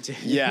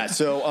 continue. Yeah,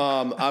 so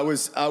I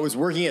was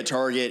working at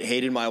Target,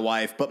 hated my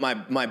life, but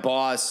my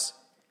boss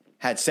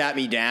had sat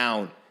me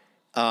down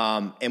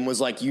and was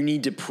like, "You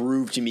need to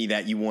prove to me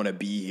that you want to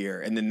be here."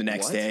 And then the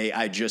next day,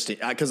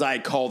 because I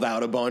had called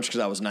out a bunch because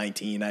I was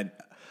 19.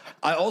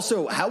 I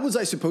also, how was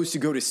I supposed to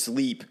go to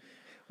sleep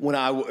when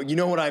you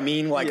know what I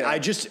mean? Like, Yeah.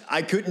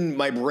 I couldn't,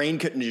 my brain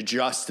couldn't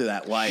adjust to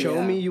that life.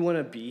 Show me you want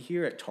to be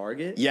here at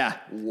Target? Yeah.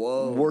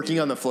 Whoa. Working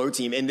on the flow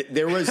team. And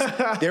there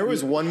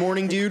was one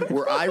morning, dude,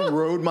 where I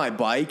rode my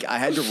bike. I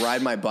had to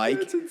ride my bike.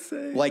 That's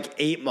insane. Like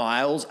 8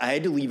 miles. I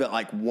had to leave at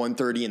like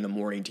 1:30 in the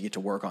morning to get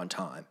to work on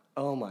time.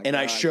 Oh my god. And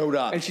I showed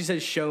up. And she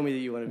said, "Show me that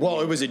you want to be." Well,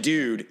 here. it was a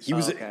dude. He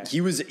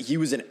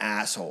was an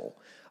asshole.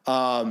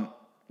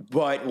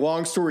 But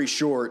long story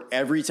short,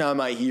 every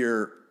time I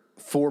hear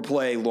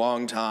 "Foreplay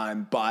Long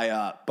Time"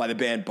 by the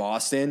band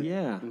Boston,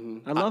 Yeah.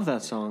 I love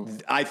that song.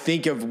 I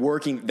think of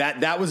working.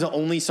 That was the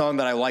only song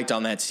that I liked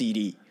on that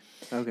CD.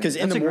 Okay. Because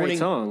in That's the a morning, great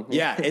song.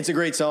 yeah, it's a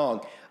great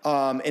song.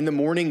 In the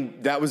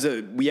morning,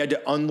 we had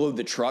to unload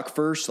the truck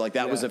first. Like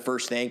that was the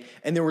first thing.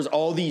 And there was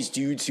all these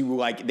dudes who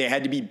like, they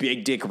had to be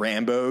big dick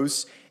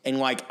Rambos and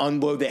like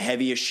unload the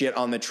heaviest shit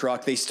on the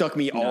truck. They stuck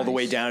me all the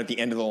way down at the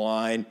end of the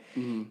line.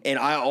 Mm-hmm. And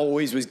I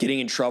always was getting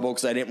in trouble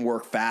because I didn't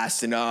work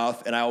fast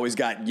enough. And I always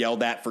got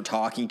yelled at for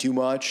talking too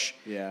much.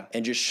 Yeah.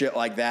 And just shit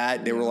like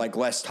that. They were like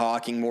less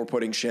talking, more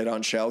putting shit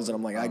on shelves. And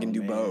I'm like, I can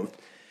do both.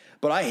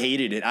 But I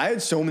hated it. I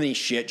had so many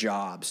shit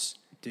jobs.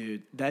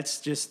 Dude, that's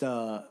just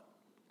the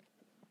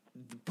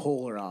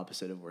polar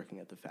opposite of working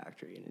at the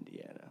factory in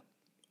Indiana.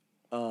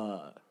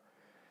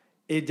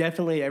 It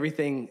definitely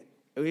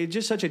it's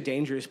just such a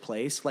dangerous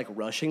place, like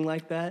rushing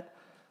like that.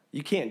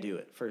 You can't do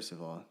it, first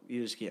of all.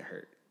 You just get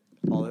hurt.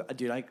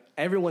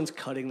 Everyone's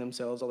cutting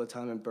themselves all the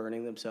time and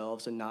burning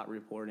themselves and not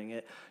reporting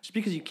it just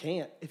because you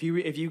can't. If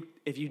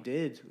you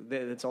did,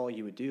 that's all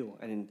you would do.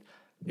 And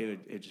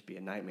it'd just be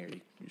a nightmare.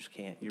 You just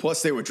can't.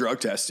 Plus, they would drug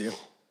test you.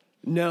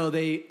 No,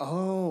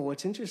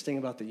 what's interesting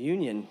about the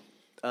union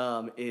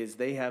is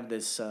they have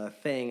this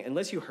thing,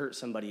 unless you hurt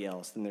somebody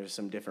else, then there's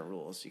some different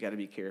rules. You got to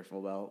be careful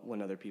about when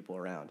other people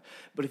are around.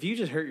 But if you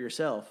just hurt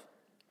yourself,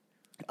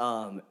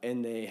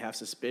 and they have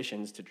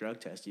suspicions to drug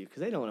test you,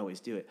 because they don't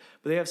always do it,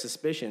 but they have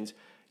suspicions,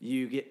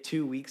 you get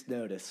 2 weeks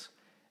notice.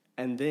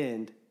 And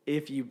then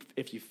if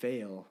you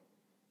fail,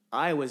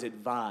 I was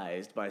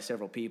advised by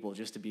several people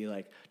just to be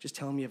like, just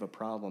tell them you have a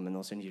problem and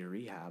they'll send you to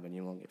rehab and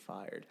you won't get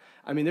fired.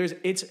 I mean,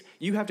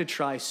 you have to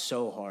try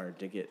so hard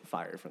to get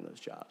fired from those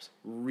jobs,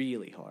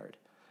 really hard.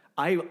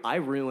 I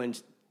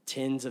ruined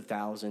tens of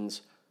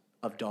thousands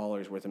of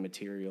dollars worth of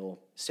material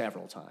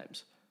several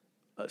times.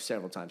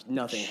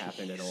 Nothing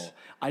happened at all.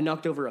 I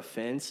knocked over a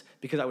fence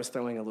because I was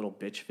throwing a little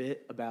bitch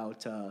fit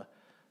about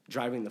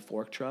driving the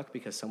fork truck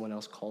because someone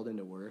else called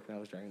into work and I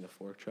was driving the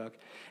fork truck.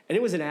 And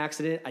it was an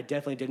accident. I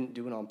definitely didn't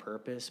do it on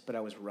purpose, but I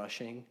was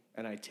rushing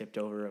and I tipped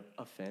over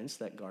a fence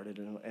that guarded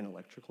an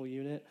electrical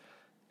unit,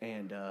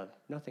 and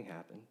nothing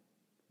happened.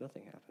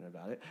 Nothing happened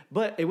about it.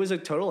 But it was a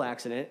total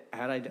accident.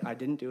 I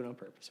didn't do it on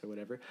purpose or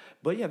whatever.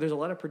 But yeah, there's a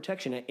lot of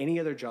protection at any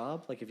other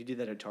job. Like if you do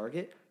that at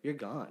Target, you're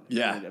gone.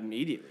 Yeah. I mean,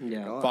 immediately. Yeah.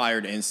 You're gone.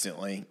 Fired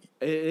instantly.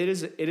 It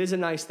is a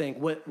nice thing.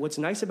 What's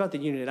nice about the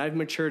union, I've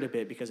matured a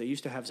bit because I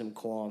used to have some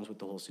qualms with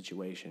the whole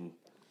situation.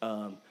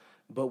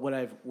 But what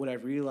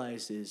I've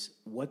realized is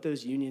what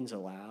those unions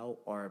allow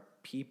are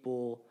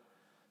people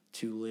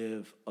to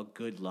live a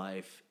good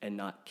life and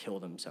not kill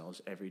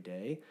themselves every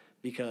day.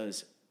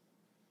 Because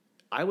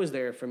I was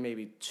there for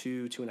maybe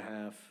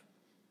 2.5,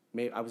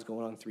 maybe I was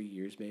going on 3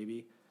 years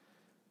maybe.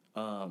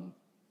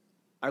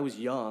 I was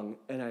young,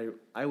 and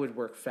I would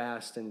work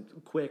fast and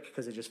quick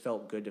because it just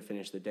felt good to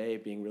finish the day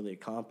being really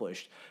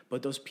accomplished.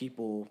 But those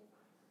people,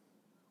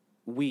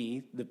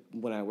 when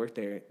I worked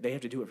there, they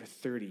have to do it for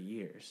 30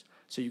 years.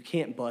 So you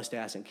can't bust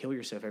ass and kill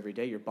yourself every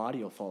day. Your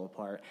body will fall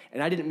apart.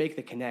 And I didn't make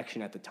the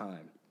connection at the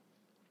time.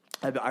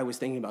 I was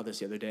thinking about this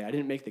the other day. I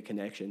didn't make the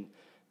connection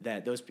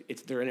that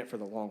they're in it for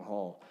the long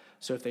haul.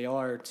 So if they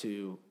are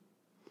to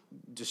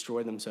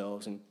destroy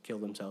themselves and kill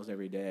themselves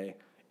every day,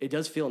 it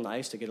does feel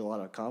nice to get a lot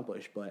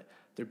accomplished, but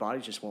their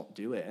bodies just won't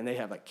do it. And they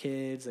have like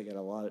kids, they got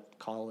a lot of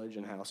college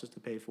and houses to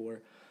pay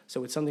for.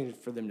 So it's something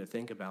for them to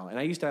think about. And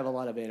I used to have a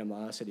lot of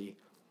animosity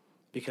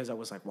because I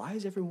was like, why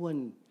is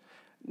everyone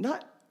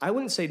I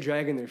wouldn't say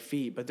dragging their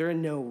feet, but they're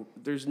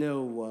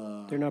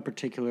not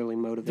particularly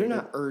motivated. They're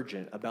not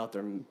urgent about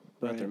their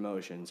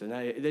motions. And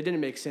they didn't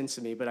make sense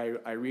to me, but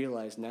I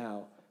realize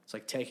now it's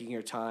like taking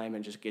your time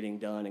and just getting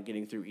done and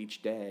getting through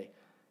each day.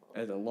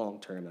 As a long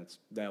term,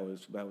 that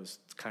was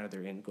kind of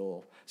their end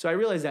goal. So I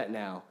realize that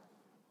now.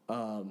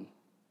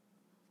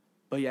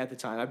 But yeah, at the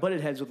time, I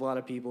butted heads with a lot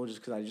of people just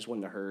because I just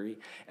wanted to hurry.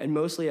 And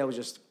mostly I was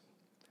just,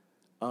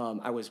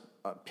 I was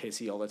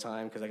pissy all the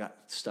time because I got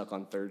stuck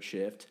on third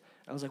shift.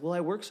 I was like, well, I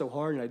work so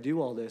hard and I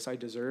do all this. I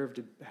deserve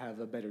to have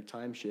a better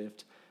time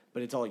shift.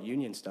 But it's all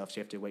union stuff, so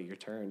you have to wait your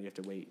turn. You have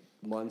to wait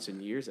months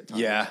and years at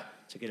times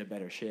to get a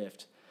better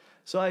shift.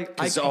 So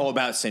it's all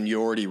about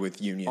seniority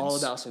with unions. All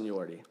about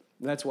seniority.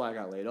 And that's why I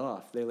got laid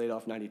off. They laid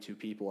off 92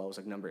 people. I was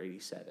like number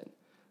 87.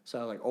 So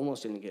I like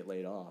almost didn't get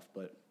laid off.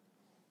 But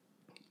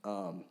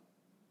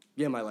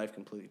yeah, my life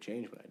completely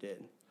changed when I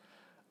did.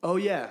 Oh,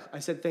 yeah. I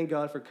said thank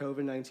God for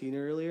COVID-19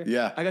 earlier.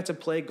 Yeah. I got to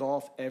play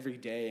golf every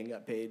day and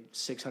got paid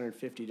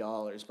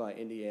 $650 by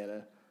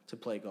Indiana to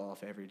play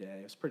golf every day.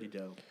 It was pretty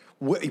dope.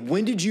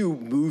 When did you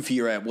move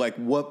here at? Like,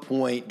 what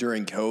point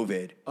during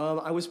COVID?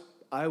 I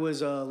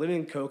was living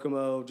in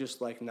Kokomo, just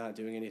like not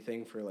doing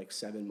anything for like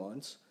 7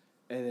 months.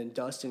 And then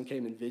Dustin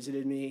came and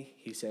visited me.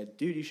 He said,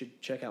 dude, you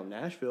should check out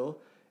Nashville.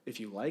 If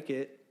you like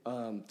it,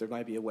 there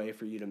might be a way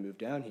for you to move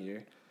down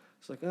here.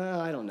 It's like,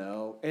 I don't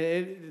know.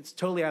 And it's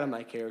totally out of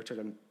my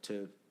character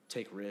to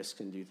take risks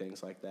and do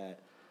things like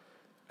that.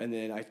 And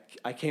then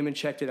I came and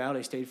checked it out.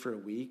 I stayed for a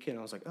week, and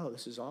I was like, oh,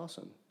 this is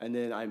awesome. And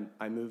then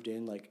I moved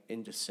in like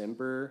in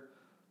December,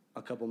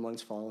 a couple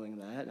months following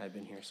that, and I've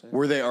been here since.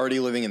 Were they already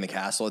living in the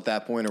castle at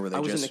that point, or were they I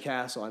was in the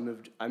castle. I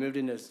moved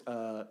into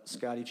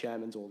Scotty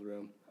Chapman's old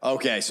room.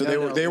 Okay, so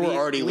they were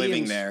already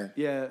living there.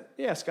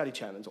 Yeah, Scotty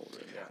Chapman's old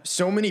room. Yeah.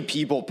 So many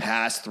people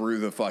passed through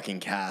the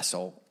fucking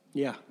castle.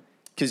 Yeah.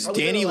 Because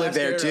Danny lived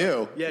there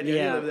too. Yeah,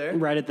 Danny lived there.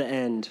 Right at the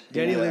end.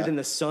 Danny lived in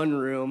the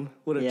sunroom.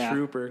 What a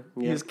trooper.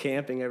 He was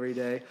camping every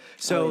day.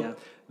 So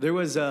there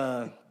was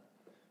it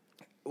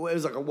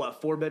was like a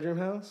 4-bedroom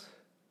house?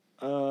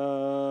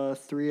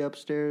 3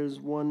 upstairs,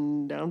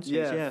 1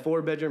 downstairs. Yeah,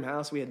 4-bedroom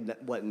house. We had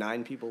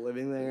 9 people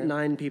living there.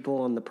 9 people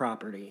on the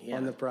property. Yeah.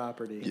 On the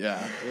property.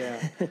 Yeah.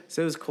 Yeah.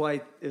 So it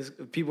was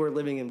people were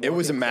living in. It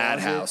was a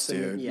madhouse,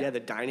 dude. Yeah, the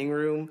dining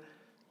room.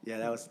 Yeah,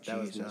 that was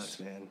nuts,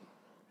 man.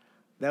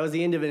 That was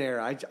the end of an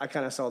era. I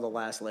kind of saw the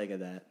last leg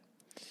of that.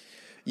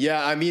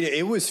 Yeah, I mean,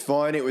 it was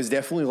fun. It was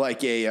definitely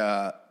like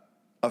a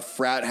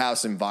frat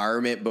house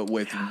environment, but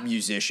with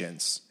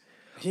musicians.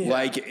 Yeah.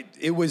 Like,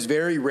 it was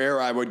very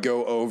rare I would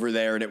go over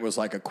there and it was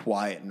like a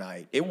quiet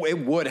night. It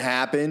would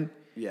happen.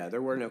 Yeah,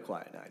 there were no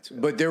quiet nights.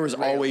 Really. But there was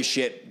always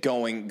shit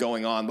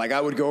going on. Like,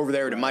 I would go over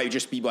there and it might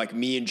just be like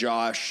me and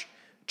Josh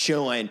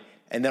chilling,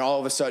 and then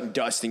all of a sudden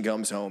Dustin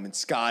comes home and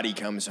Scotty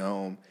comes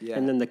home. Yeah.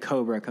 And then the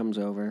Cobra comes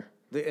over.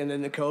 And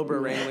then the Cobra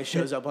randomly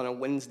shows up on a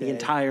Wednesday. The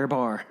entire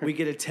bar. We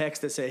get a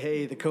text that say,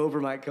 hey, the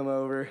Cobra might come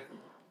over.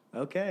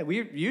 Okay.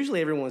 Usually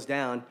everyone's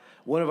down.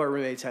 One of our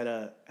roommates had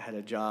a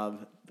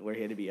job where he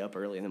had to be up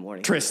early in the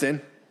morning.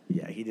 Tristan.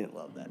 Yeah, he didn't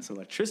love that so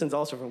much. Tristan's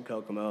also from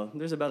Kokomo.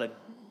 There's about a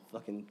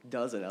fucking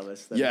dozen of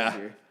us that live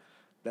here.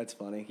 That's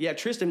funny. Yeah,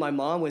 Tristan, my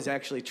mom was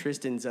actually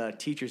Tristan's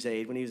teacher's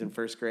aide when he was in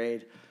first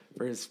grade.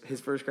 For his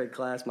first grade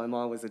class, my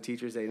mom was the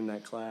teacher's aide in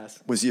that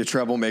class. Was he a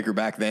troublemaker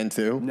back then,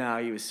 too? No,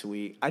 he was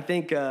sweet. I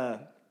think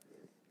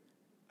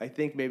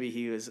maybe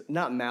he was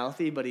not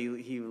mouthy, but he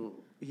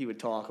would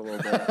talk a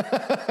little bit.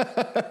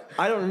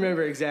 I don't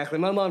remember exactly.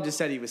 My mom just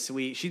said he was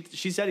sweet.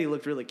 She said he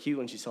looked really cute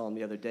when she saw him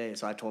the other day,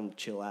 so I told him to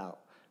chill out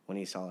when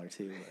he saw her,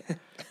 too.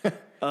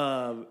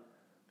 But,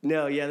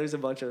 no, yeah, there's a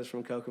bunch of us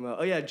from Kokomo.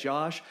 Oh, yeah,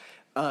 Josh.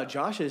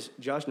 Josh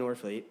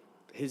Norfleet.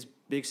 His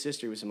big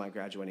sister was in my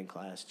graduating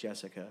class,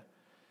 Jessica.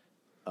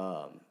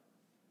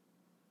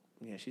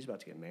 Yeah, she's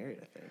about to get married,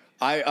 I think.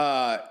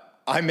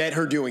 I met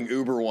her doing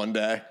Uber one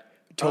day.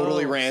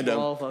 Totally random.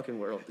 Small fucking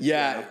world.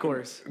 Yeah, of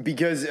course.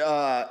 Because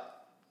I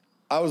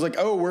was like,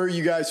 "Oh, where are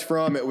you guys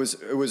from?" It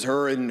was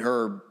her and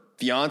her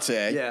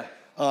fiance. Yeah.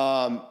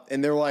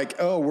 And they're like,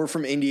 "Oh, we're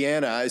from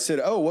Indiana." I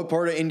said, "Oh, what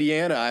part of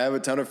Indiana?" I have a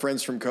ton of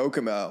friends from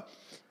Kokomo.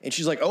 And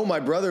she's like, "Oh,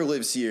 my brother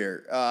lives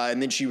here."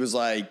 And then she was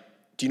like,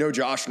 "Do you know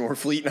Josh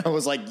Norfleet?" And I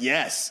was like,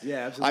 "Yes."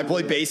 Yeah, absolutely. I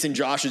play bass in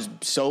Josh's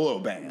solo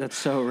band. That's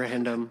so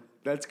random.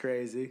 That's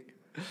crazy.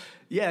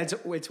 Yeah,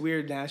 it's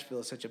weird. Nashville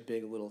is such a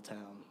big little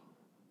town.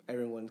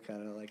 Everyone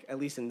kind of like, at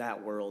least in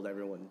that world,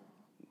 everyone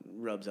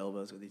rubs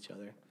elbows with each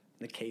other.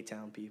 The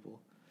K-Town people.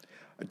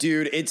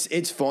 Dude,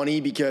 it's funny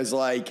because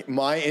like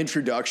my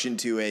introduction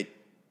to it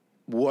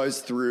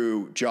was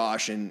through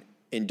Josh and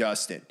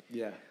Dustin.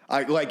 Yeah.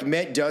 I like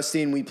met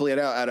Dustin. We played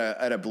out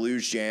at a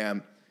blues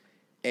jam,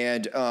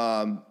 and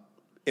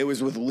it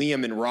was with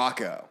Liam and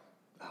Rocco.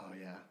 Oh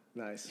yeah,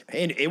 nice.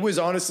 And it was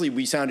honestly,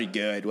 we sounded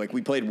good. Like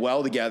we played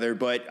well together.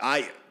 But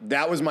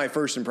that was my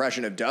first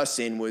impression of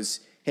Dustin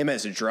was him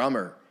as a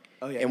drummer.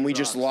 Oh yeah, and we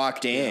just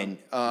locked in.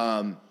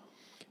 Yeah.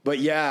 But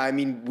yeah, I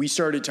mean, we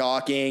started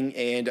talking,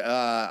 and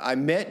I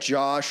met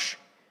Josh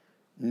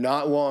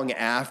not long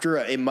after.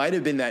 It might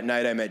have been that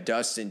night I met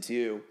Dustin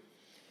too.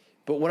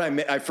 But when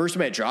I first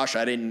met Josh,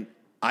 I didn't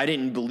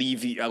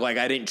believe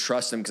I didn't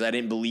trust him because I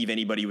didn't believe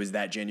anybody was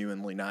that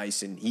genuinely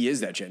nice, and he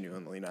is that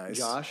genuinely nice.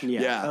 Josh,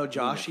 yeah. Oh,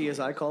 Joshy,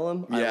 as I call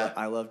him. Yeah,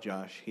 I love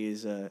Josh.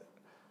 He's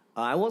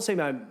I won't say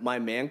my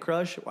man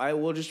crush.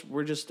 We're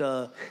just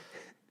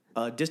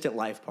distant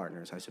life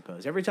partners, I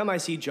suppose. Every time I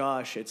see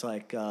Josh, it's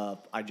like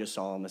I just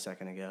saw him a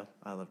second ago.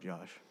 I love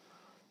Josh.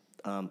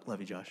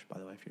 Love you, Josh. By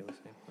the way, if you're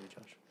listening, love you,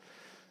 Josh.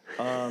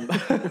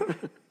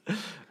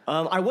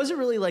 I wasn't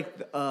really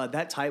like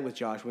that tight with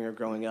Josh when we were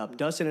growing up.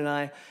 Dustin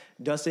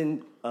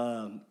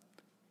kind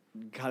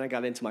of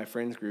got into my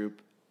friends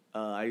group.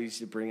 I used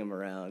to bring him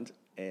around,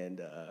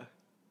 and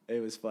it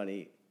was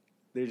funny.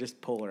 They're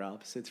just polar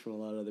opposites from a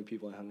lot of other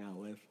people I hung out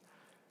with.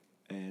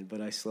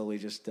 But I slowly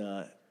just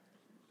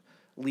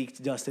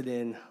leaked Dustin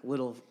in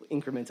little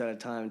increments at a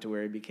time to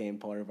where he became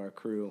part of our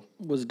crew.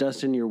 Was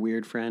Dustin your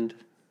weird friend?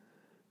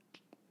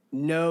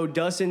 No,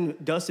 Dustin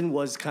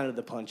was kind of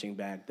the punching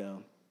bag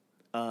though.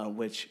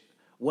 Which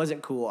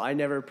wasn't cool. I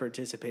never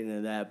participated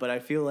in that, but I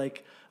feel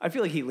like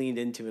he leaned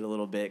into it a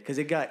little bit because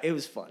it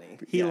was funny.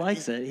 He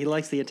likes it. He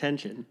likes the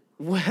attention.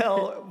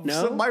 Well,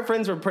 no? My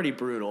friends were pretty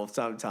brutal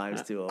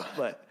sometimes to him,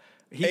 but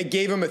it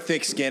gave him a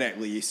thick skin at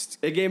least.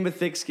 It gave him a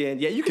thick skin.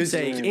 Yeah, you can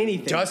say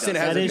anything. Dustin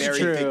has a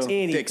very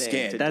thick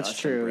skin. That's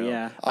Dustin, true. bro.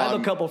 Yeah, I have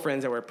a couple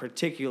friends that were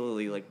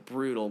particularly like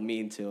brutal,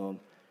 mean to him.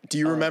 Do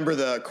you remember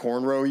the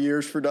cornrow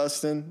years for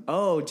Dustin?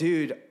 Oh,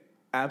 dude.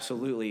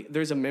 Absolutely.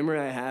 There's a memory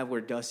I have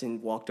where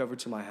Dustin walked over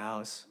to my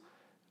house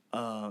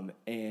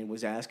and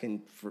was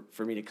asking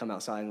for me to come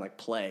outside and, like,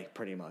 play,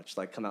 pretty much.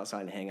 Like, come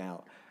outside and hang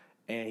out.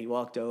 And he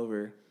walked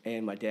over,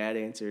 and my dad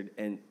answered,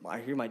 and I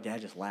hear my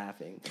dad just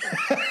laughing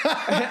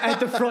at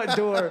the front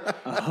door.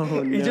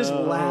 Oh, He's just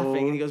no.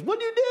 laughing, and he goes,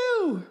 "What'd you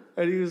do?"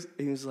 And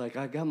he was like,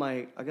 I got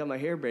my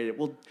hair braided.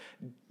 Well,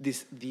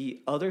 the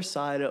other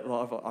side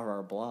of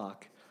our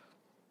block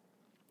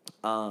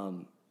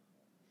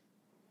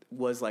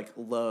was like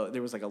low.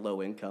 There was like a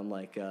low income,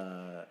 like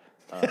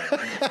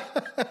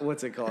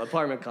what's it called?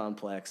 Apartment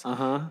complex.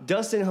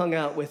 Dustin hung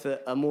out with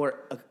a more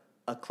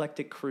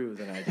eclectic crew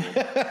than I did.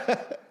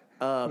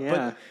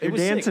 Yeah, but you're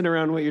dancing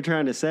around what you're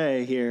trying to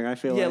say here. I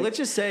feel like. Yeah, let's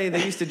just say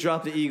they used to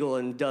drop the eagle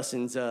in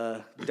Dustin's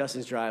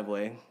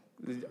driveway.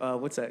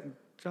 What's that?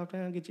 Drop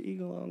down, get your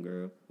eagle on,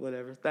 girl.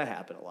 Whatever. That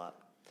happened a lot.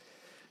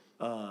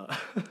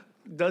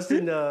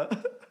 Dustin.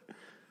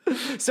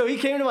 So he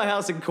came to my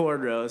house in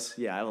cornrows.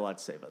 Yeah, I have a lot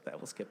to say about that.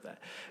 We'll skip that.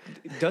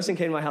 Dustin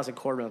came to my house in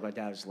cornrows. My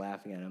dad was just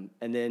laughing at him.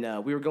 And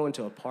then we were going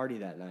to a party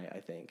that night, I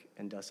think.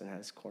 And Dustin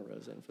has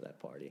cornrows in for that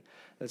party.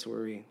 That's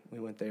where we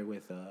went there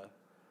with a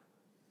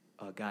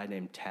guy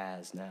named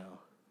Taz now.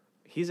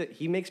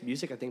 He makes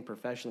music, I think,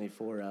 professionally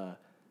for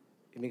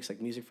he makes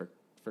like music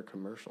for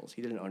commercials.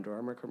 He did an Under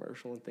Armour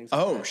commercial and things like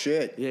that. Oh,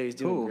 shit. Yeah, he's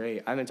doing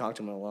great. I haven't talked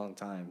to him in a long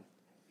time.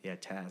 Yeah,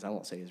 Taz. I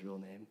won't say his real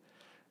name.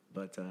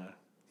 But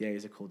yeah,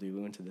 he's a cool dude.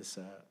 We went to this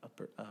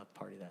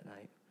party that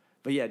night.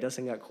 But yeah,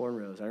 Dustin got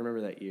cornrows. I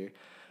remember that year.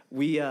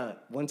 We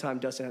one time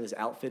Dustin had this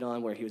outfit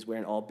on where he was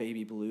wearing all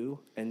baby blue,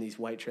 and these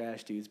white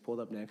trash dudes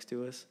pulled up next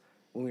to us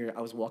when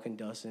I was walking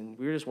Dustin.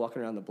 We were just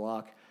walking around the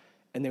block,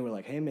 And they were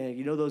like, hey, man,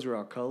 you know those are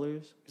our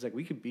colors? He's like,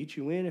 we could beat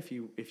you in if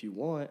you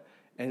want.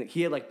 And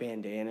he had, like,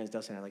 bandanas.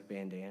 Dustin had, like,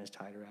 bandanas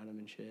tied around him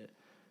and shit.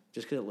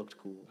 Just because it looked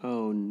cool.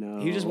 Oh, no.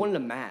 He just wanted to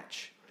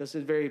match.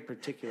 Dustin's very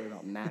particular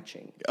about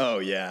matching. Oh,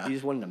 yeah. He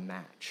just wanted to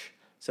match.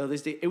 So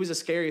it was the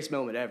scariest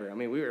moment ever. I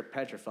mean, we were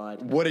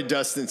petrified. What did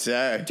Dustin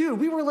say? Dude,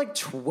 we were like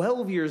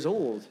 12 years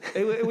old.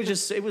 It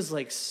was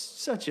like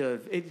such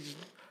a,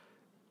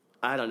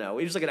 I don't know.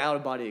 It was like an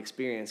out-of-body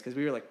experience because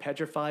we were like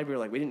petrified. We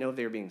didn't know if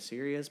they were being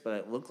serious, but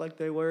it looked like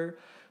they were.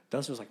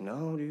 Dustin was like,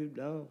 no, dude,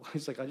 no.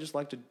 He's like, I just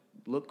like to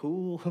look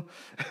cool.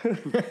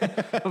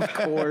 Of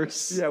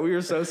course. Yeah, we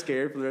were so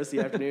scared for the rest of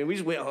the afternoon. We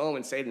just went home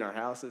and stayed in our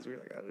houses. We were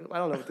like, I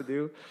don't know what to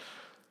do.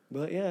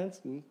 But yeah, it's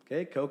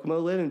okay, Kokomo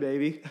living,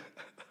 baby.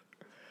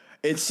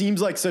 It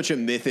seems like such a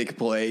mythic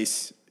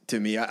place to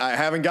me. I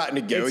haven't gotten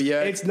to go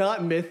yet. It's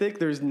not mythic.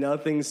 There's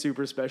nothing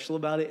super special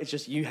about it. It's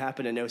just you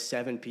happen to know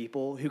 7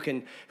 people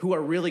who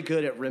are really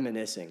good at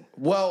reminiscing.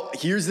 Well,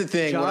 here's the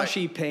thing.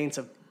 Joshy paints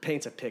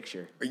a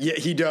picture. Yeah,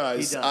 he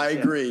does. I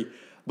agree.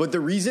 But the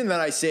reason that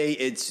I say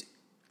it's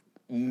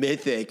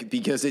mythic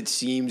because it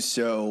seems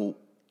so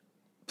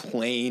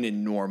plain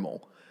and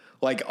normal.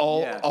 Like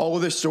all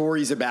of the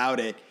stories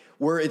about it.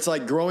 Where it's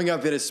like growing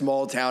up in a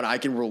small town, I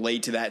can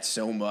relate to that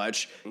so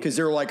much because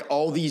there are like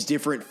all these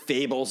different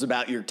fables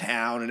about your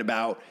town and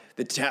about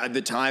the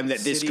time that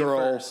this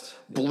girl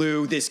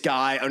blew this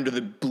guy under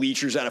the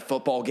bleachers at a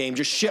football game,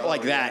 just shit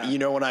like that. You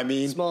know what I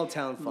mean? Small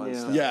town fun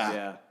stuff.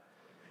 Yeah.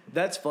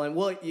 That's fun.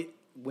 Well,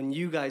 when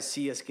you guys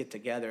see us get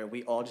together,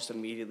 we all just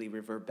immediately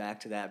revert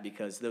back to that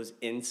because those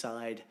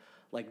inside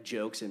like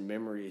jokes and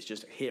memories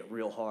just hit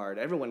real hard.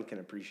 Everyone can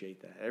appreciate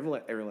that.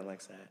 Everyone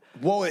likes that.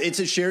 Well, it's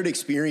a shared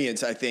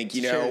experience, I think,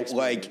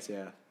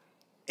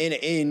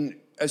 in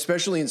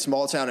especially in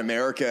small town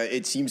America,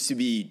 it seems to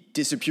be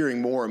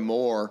disappearing more and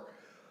more.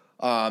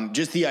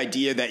 Just the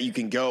idea that you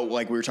can go,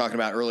 like we were talking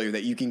about earlier,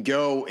 that you can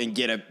go and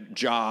get a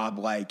job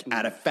like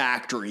at a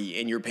factory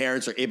and your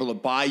parents are able to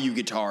buy you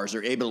guitars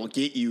or able to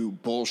get you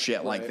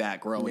bullshit like that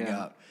growing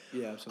up.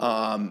 Yeah,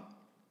 absolutely.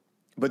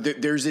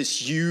 But there's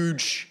this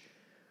huge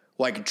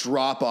like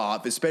drop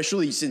off,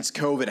 especially since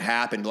COVID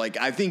happened. Like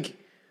I think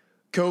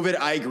COVID,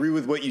 I agree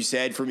with what you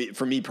said for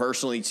me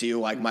personally too.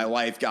 Like my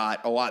life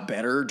got a lot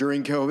better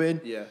during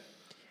COVID. Yeah.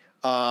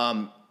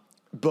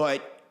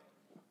 But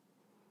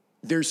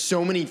there's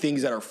so many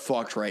things that are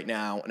fucked right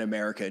now in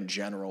America in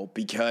general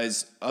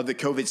because of the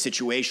COVID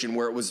situation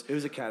where it was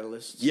a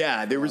catalyst.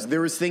 Yeah. There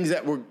was things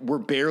that were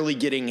barely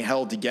getting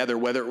held together,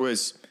 whether it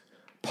was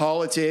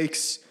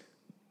politics,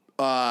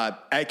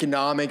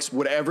 economics,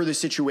 whatever the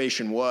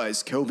situation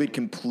was. COVID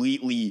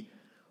completely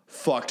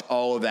fucked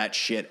all of that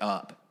shit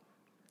up.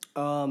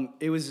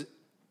 It was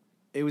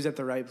at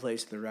the right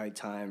place at the right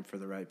time for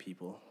the right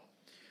people,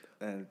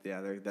 and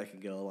that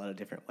could go a lot of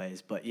different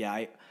ways. But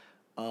yeah,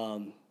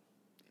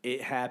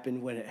 it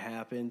happened when it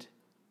happened,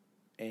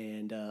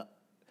 and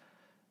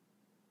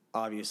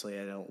obviously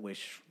I don't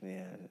wish.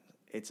 Yeah,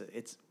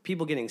 it's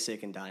people getting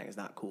sick and dying is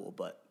not cool,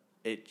 but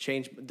it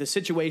changed the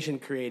situation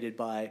created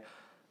by.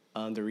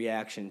 The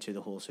reaction to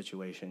the whole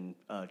situation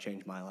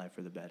changed my life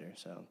for the better.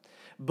 So,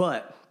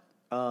 but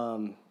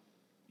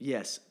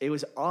yes, it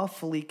was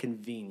awfully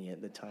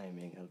convenient, the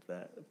timing of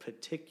that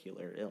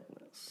particular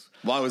illness.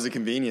 Why was it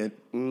convenient?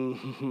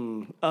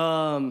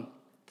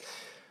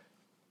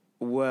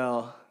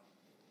 Well,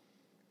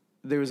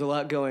 there was a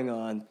lot going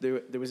on.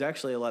 There was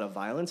actually a lot of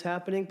violence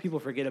happening. People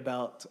forget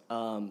about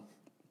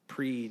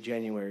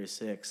pre-January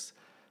 6th.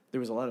 There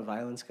was a lot of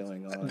violence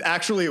going on.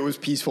 Actually, it was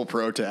peaceful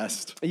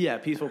protest. Yeah,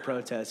 peaceful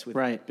protest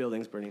with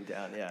buildings burning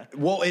down, yeah.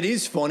 Well, it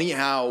is funny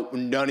how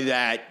none of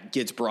that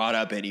gets brought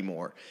up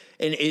anymore.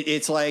 And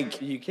it's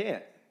like... You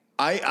can't.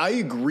 I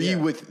agree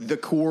with the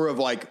core of,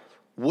 like,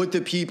 what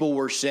the people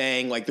were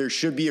saying. Like, there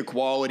should be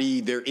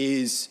equality. There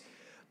is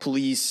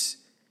police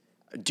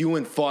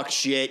doing fuck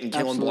shit and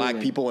killing black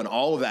people and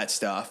all of that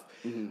stuff.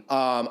 Mm-hmm.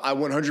 I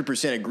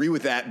 100% agree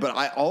with that. But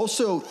I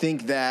also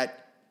think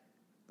that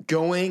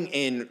going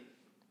and...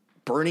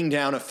 burning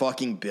down a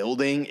fucking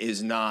building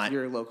is not...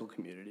 Your local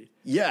community.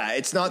 Yeah,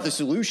 it's not the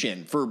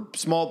solution for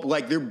small...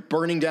 Like, they're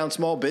burning down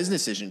small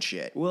businesses and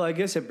shit. Well, I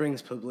guess it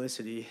brings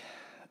publicity.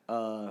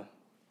 But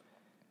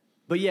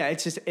yeah,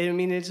 it's just... I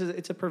mean,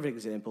 it's a perfect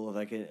example of,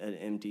 like, an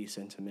empty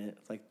sentiment.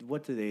 Like,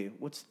 what's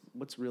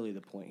really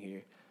the point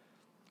here?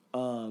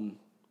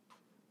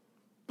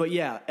 But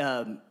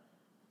yeah,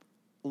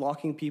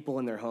 locking people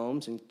in their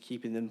homes and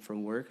keeping them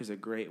from work is a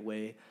great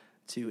way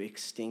to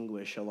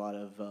extinguish a lot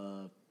of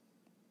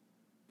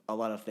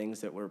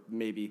things that were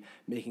maybe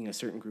making a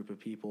certain group of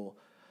people,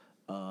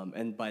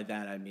 and by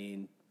that I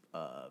mean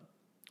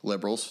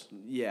liberals.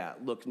 Yeah,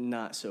 look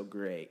not so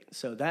great.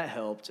 So that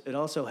helped. It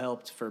also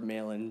helped for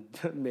mail-in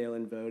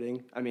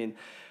voting. I mean,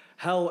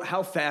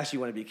 how fast you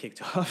want to be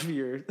kicked off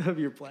your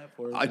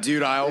platform?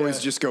 Dude, I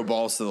always just go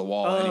balls to the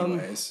wall,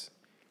 anyways.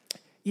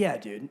 Yeah,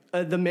 dude.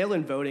 The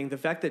mail-in voting, the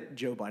fact that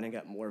Joe Biden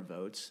got more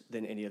votes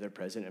than any other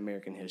president in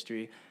American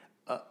history,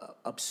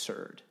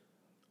 absurd,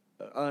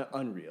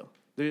 unreal.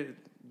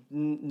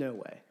 No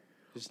way.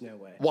 There's no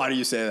way. Why do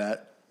you say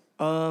that?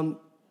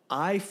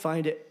 I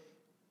find it.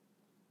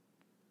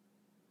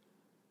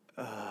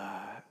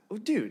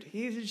 Dude,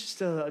 he's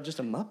just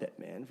a Muppet,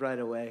 man. Right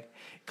away,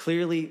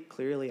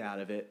 clearly out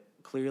of it.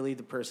 Clearly,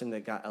 the person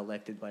that got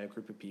elected by a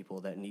group of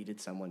people that needed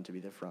someone to be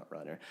the front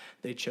runner.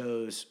 They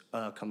chose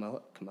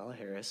Kamala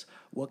Harris.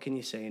 What can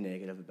you say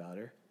negative about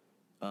her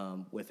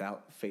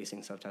without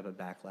facing some type of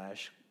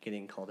backlash,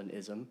 getting called an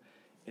ism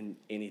in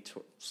any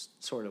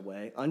sort of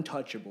way?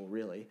 Untouchable,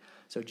 really.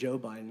 So Joe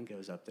Biden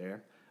goes up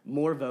there.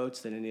 More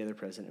votes than any other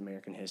president in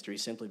American history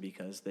simply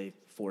because they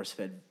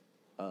force-fed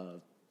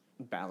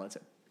ballots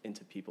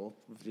into people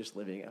just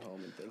living at home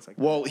and things like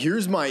that. Well,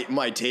 here's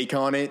my take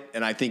on it,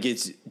 and I think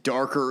it's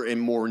darker and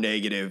more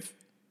negative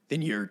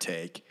than your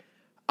take.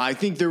 I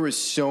think there was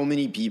so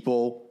many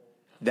people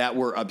that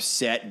were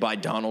upset by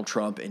Donald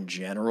Trump in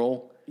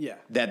general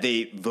that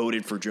they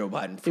voted for Joe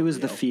Biden. It was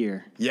the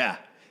fear. Yeah.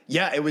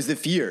 Yeah, it was the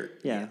fear.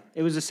 Yeah.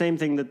 It was the same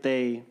thing that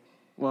I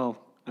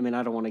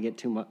don't want to get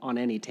too much on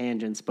any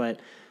tangents, but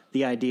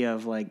the idea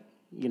of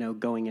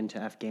going into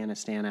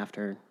Afghanistan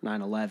after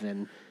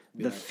 9/11,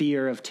 the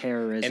fear of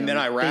terrorism. And then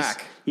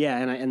Iraq.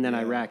 And then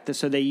Iraq.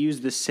 So they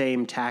used the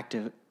same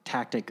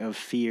tactic of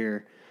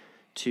fear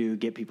to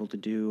get people to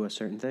do a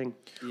certain thing.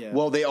 Yeah.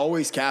 Well, they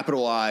always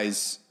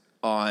capitalize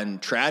on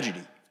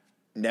tragedy.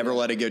 Never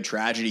let a good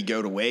tragedy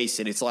go to waste.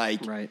 And it's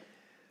like,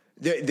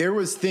 there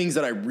was things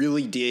that I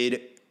really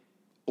did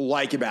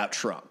like about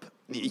Trump.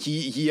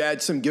 He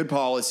had some good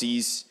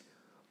policies.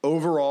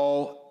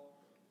 Overall,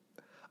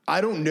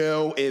 I don't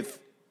know if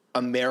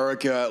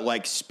America,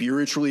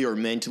 spiritually or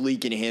mentally,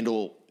 can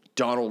handle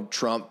Donald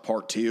Trump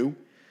Part 2.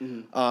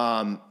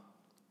 Mm-hmm.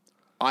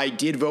 I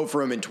did vote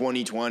for him in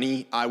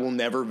 2020. I will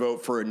never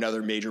vote for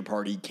another major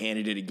party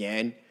candidate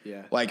again.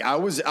 Yeah. I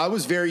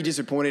was very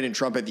disappointed in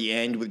Trump at the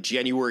end with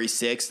January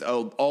 6th.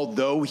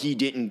 Although he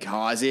didn't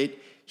cause it,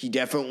 he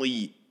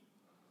definitely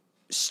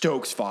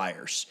stokes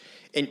fires.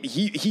 And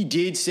he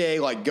did say,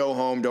 go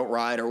home, don't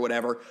ride or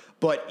whatever.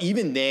 But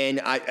even then,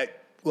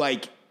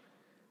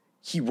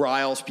 he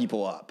riles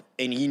people up,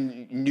 and he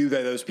knew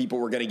that those people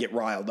were going to get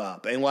riled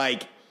up. And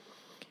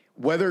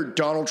whether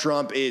Donald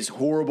Trump is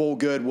horrible,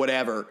 good,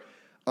 whatever,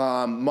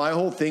 my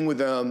whole thing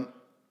with him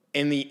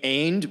in the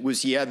end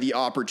was he had the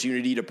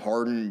opportunity to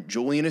pardon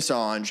Julian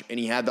Assange, and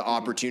he had the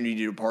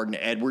opportunity to pardon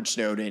Edward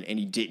Snowden, and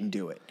he didn't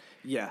do it.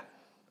 Yeah.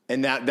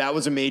 And that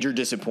was a major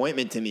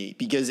disappointment to me,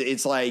 because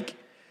it's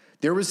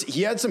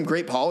he had some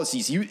great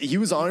policies. He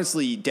was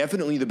honestly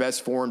definitely the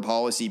best foreign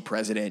policy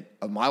president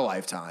of my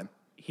lifetime.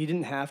 He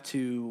didn't have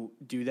to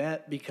do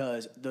that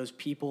because those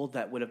people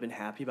that would have been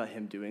happy about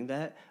him doing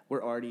that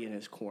were already in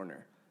his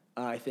corner.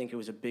 I think it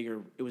was a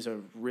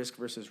risk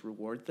versus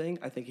reward thing.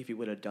 I think if he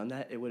would have done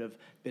that, it would have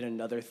been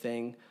another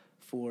thing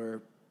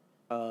for,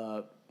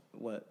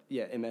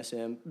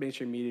 MSM,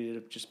 mainstream media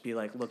to just be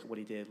like, look at what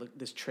he did. Look,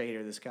 this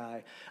traitor, this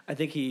guy. I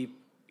think he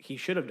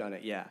should have done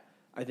it, yeah.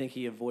 I think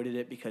he avoided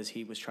it because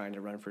he was trying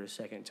to run for his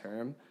second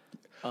term.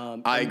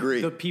 I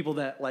agree. The people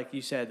that, like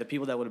you said, the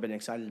people that would have been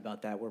excited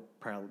about that were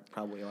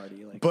probably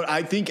already But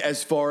I think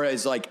as far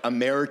as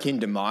American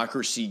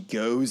democracy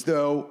goes,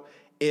 though,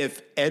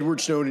 if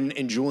Edward Snowden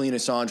and Julian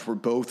Assange were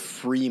both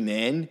free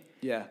men,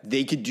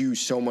 they could do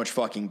so much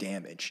fucking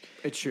damage.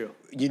 It's true.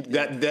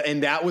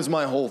 And that was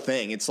my whole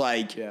thing. It's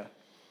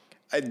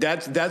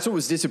that's what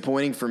was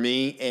disappointing for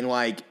me. And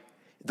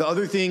the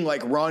other thing,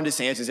 Ron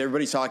DeSantis,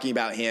 everybody's talking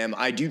about him.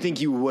 I do think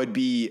he would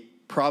be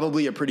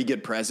probably a pretty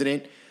good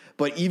president.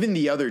 But even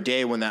the other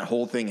day when that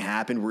whole thing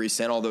happened where he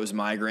sent all those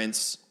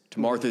migrants to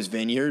Martha's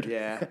Vineyard,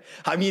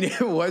 I mean,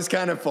 it was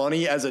kind of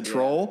funny as a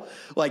troll,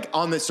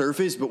 on the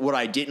surface. But what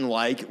I didn't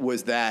like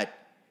was that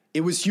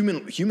it was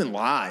human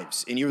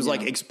lives, and he was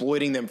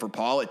exploiting them for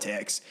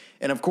politics.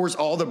 And of course,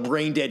 all the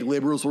brain dead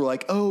liberals were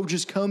like, "Oh,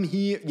 just come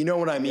here," you know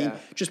what I mean? Yeah.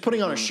 Just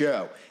putting on a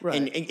show,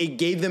 and it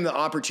gave them the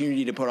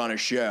opportunity to put on a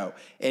show.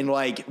 And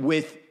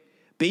with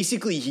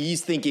basically,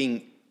 he's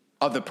thinking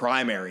of the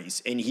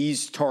primaries, and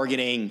he's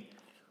targeting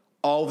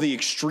all the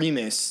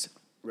extremists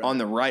on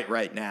the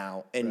right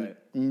now. And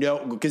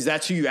no, because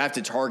that's who you have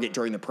to target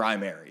during the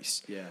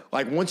primaries. Yeah.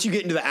 Once you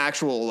get into the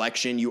actual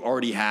election, you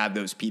already have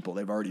those people.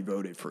 They've already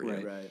voted for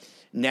you. Right.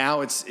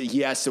 Now he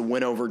has to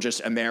win over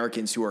just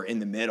Americans who are in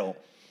the middle.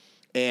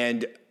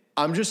 And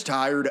I'm just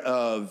tired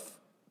of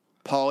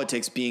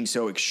politics being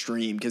so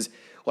extreme, because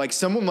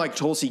someone like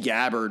Tulsi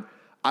Gabbard,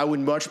 I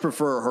would much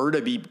prefer her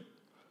to be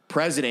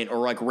president,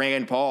 or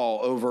Rand Paul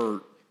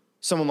over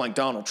someone like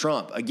Donald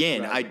Trump.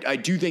 Again, I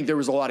do think there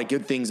was a lot of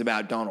good things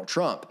about Donald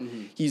Trump.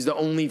 Mm-hmm. He's the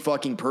only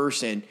fucking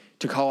person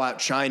to call out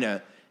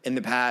China in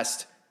the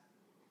past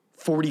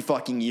 40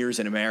 fucking years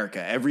in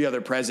America. Every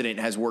other president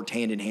has worked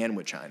hand in hand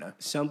with China.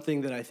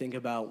 Something that I think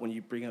about when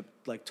you bring up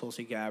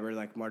Tulsi Gabbard,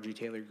 Marjorie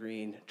Taylor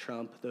Greene,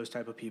 Trump, those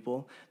type of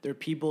people, they're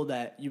people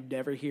that you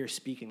never hear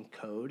speak in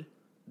code.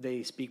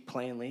 They speak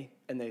plainly,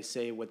 and they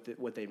say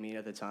what they mean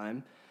at the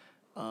time.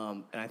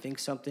 And I think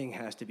something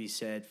has to be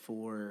said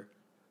for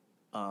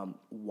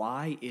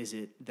why is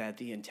it that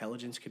the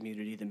intelligence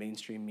community, the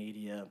mainstream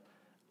media,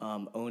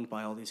 owned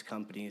by all these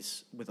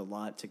companies with a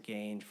lot to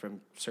gain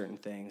from certain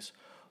things,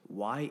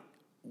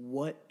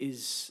 what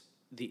is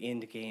the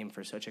end game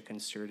for such a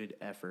concerted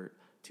effort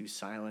to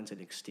silence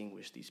and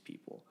extinguish these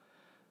people?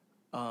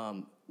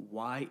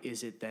 Why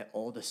is it that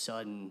all of a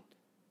sudden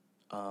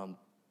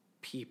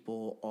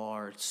people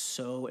are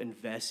so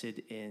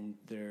invested in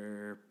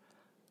their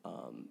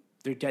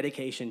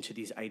dedication to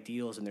these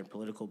ideals and their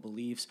political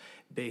beliefs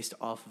based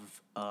off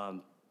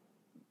of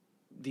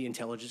the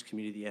intelligence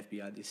community, the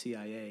FBI, the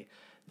CIA,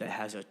 that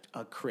has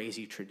a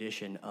crazy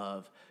tradition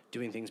of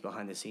doing things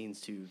behind the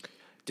scenes to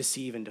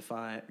deceive and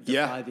defy the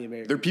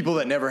American. They're people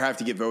that never have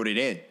to get voted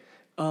in.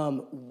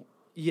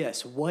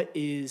 Yes. What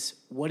is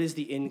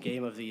the end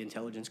game of the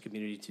intelligence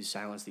community to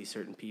silence these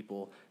certain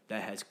people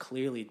that has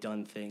clearly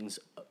done things,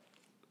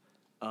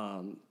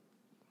 and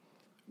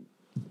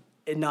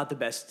not the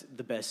best,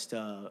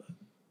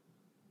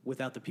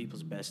 without the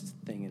people's best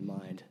thing in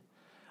mind?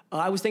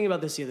 I was thinking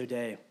about this the other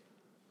day.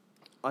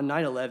 On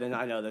 9/11,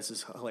 I know this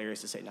is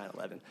hilarious to say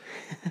 9/11,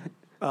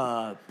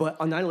 but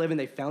on 9/11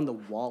 they found the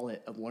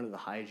wallet of one of the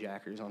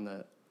hijackers on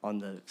the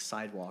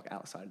sidewalk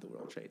outside the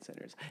World Trade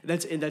Centers.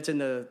 That's in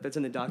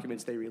the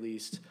documents they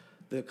released,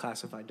 the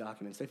classified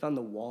documents. They found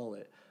the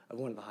wallet of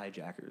one of the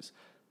hijackers.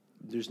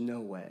 There's no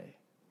way.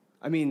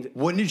 I mean,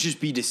 wouldn't it just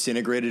be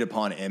disintegrated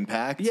upon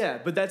impact? Yeah,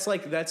 but that's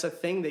a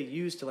thing they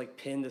use to like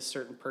pin this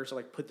certain person,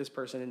 like put this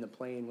person in the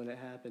plane when it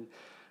happened.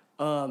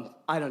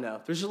 I don't know.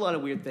 There's just a lot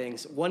of weird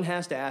things. One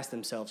has to ask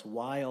themselves,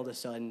 why all of a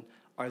sudden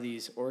are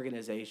these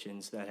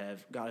organizations that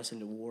have got us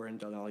into war and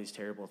done all these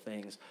terrible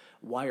things,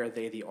 why are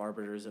they the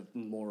arbiters of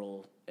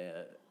moral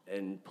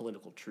and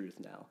political truth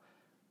now?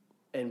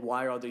 And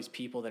why are all these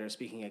people that are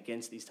speaking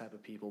against these type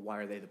of people, why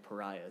are they the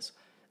pariahs?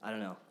 I don't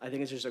know. I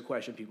think it's just a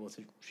question people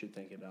should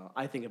think about.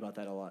 I think about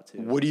that a lot, too.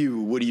 What do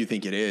you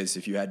think it is,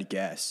 if you had to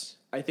guess?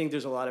 I think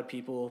there's a lot of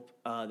people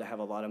that have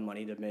a lot of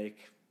money to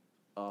make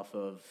off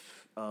of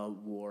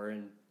war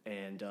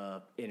and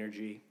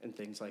energy and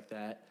things like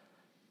that,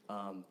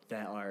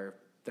 that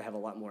have a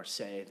lot more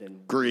say than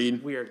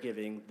greed we are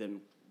giving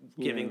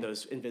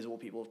those invisible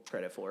people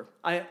credit for.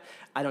 I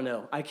don't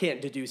know. I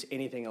can't deduce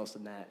anything else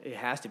than that. It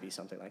has to be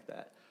something like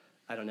that.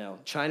 I don't know.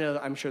 China,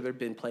 I'm sure they've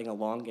been playing a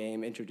long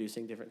game,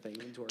 introducing different things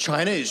into our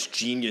China is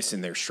genius in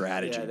their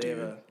strategy,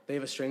 dude. They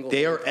have a stranglehold.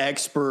 They are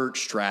expert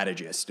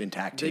strategists and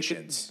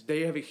tacticians.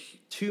 They have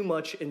too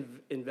much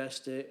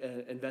investing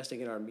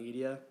in our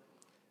media.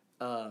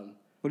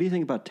 What do you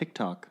think about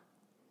TikTok?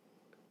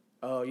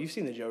 Oh, you've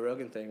seen the Joe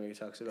Rogan thing where he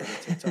talks about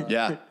the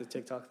TikTok, the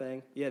TikTok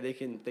thing. Yeah, they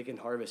can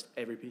harvest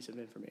every piece of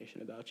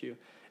information about you,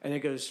 and it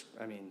goes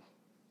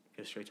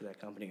straight to that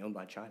company owned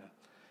by China.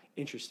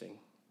 Interesting.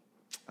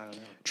 I don't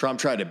know. Trump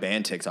tried to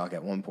ban TikTok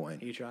at one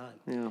point. He tried.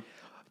 Yeah.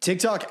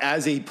 TikTok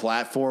as a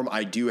platform,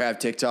 I do have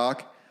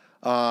TikTok.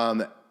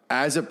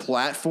 As a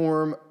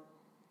platform,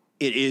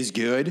 it is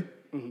good.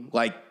 Mm-hmm.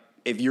 Like,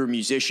 if you're a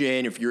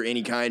musician, if you're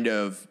trying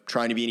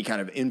to be any kind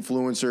of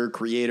influencer,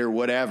 creator,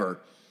 whatever,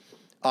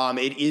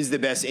 it is the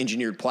best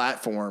engineered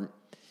platform.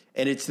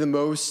 And it's the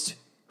most,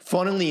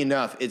 funnily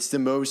enough, it's the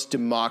most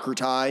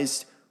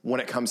democratized when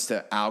it comes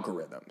to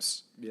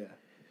algorithms. Yeah.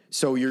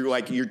 So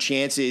your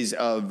chances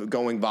of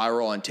going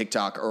viral on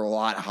TikTok are a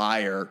lot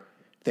higher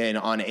than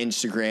on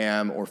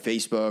Instagram or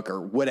Facebook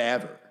or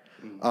whatever.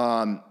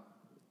 Mm-hmm.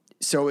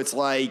 So it's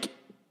like,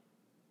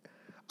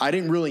 I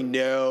didn't really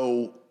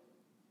know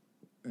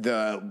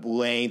the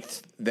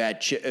length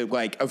that,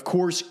 of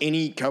course,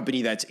 any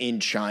company that's in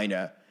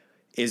China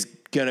is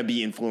going to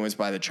be influenced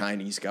by the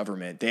Chinese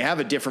government. They have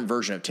a different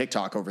version of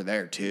TikTok over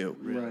there, too.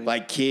 Right.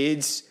 Like,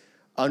 kids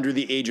under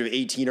the age of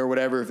 18 or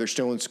whatever, if they're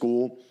still in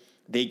school,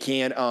 they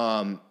can't,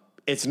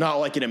 it's not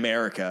like in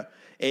America.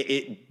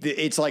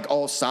 It's like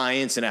all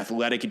science and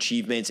athletic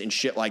achievements and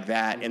shit like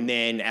that. Mm-hmm. And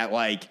then at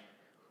like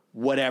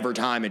whatever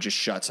time, it just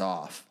shuts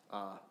off.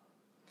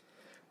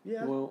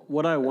 Yeah. Well,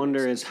 what I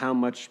wonder is how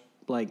much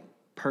like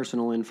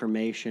personal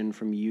information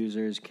from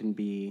users can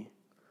be,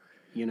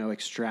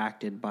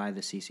 extracted by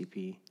the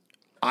CCP.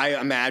 I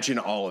imagine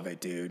all of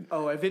it, dude.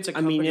 Oh, if it's a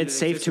company, I mean, it's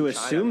safe to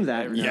assume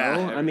that, no?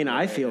 Yeah. I mean,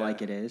 I feel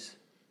like it is.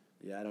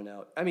 Yeah, I don't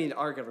know. I mean,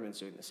 our government's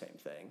doing the same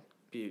thing.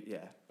 Yeah,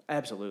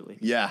 absolutely.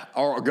 Yeah,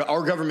 our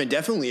government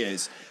definitely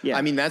is. Yeah.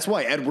 I mean, that's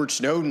why Edward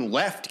Snowden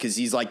left, because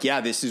he's like,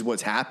 yeah, this is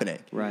what's happening.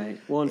 Right.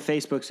 Well, and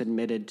Facebook's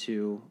admitted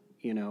to,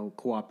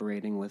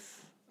 cooperating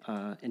with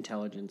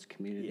intelligence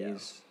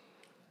communities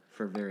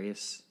for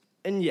various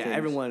And yeah, things.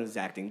 Everyone was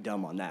acting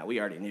dumb on that. We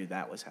already knew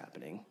that was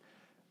happening.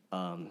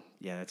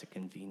 That's a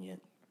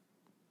convenient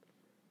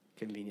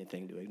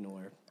thing to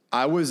ignore.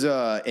 I was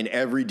an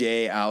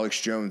everyday Alex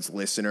Jones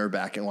listener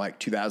back in like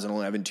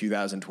 2011,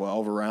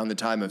 2012, around the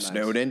time of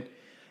Snowden.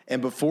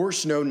 And before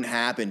Snowden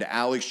happened,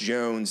 Alex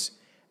Jones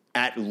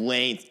at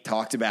length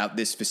talked about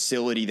this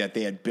facility that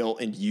they had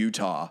built in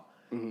Utah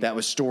that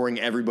was storing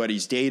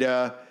everybody's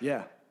data.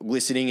 Yeah.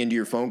 Listening into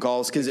your phone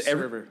calls. Because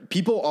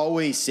people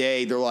always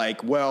say, they're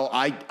like, well,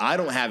 I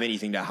don't have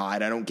anything to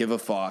hide. I don't give a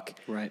fuck.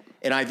 Right.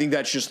 And I think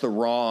that's just the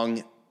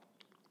wrong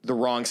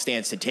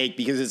stance to take,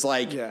 because it's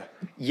like,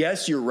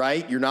 yes, you're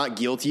right. You're not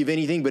guilty of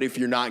anything. But if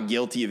you're not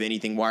guilty of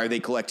anything, why are they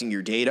collecting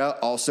your data?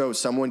 Also,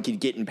 someone could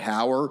get in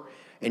power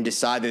and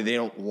decide that they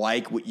don't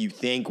like what you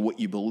think, what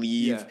you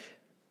believe,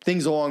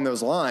 things along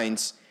those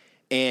lines,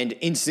 and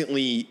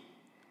instantly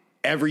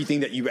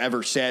everything that you've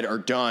ever said or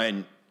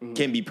done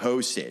can be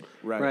posted.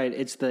 Right.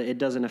 It's the it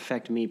doesn't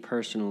affect me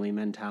personally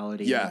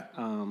mentality. Yeah.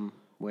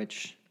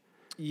 Which.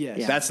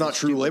 Yes. That's not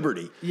true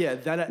liberty. Yeah,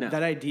 that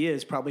idea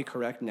is probably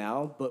correct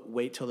now, but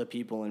wait till the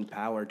people in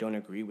power don't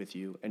agree with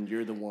you, and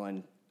you're the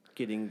one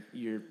getting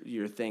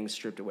your things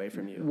stripped away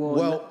from you.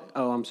 Well,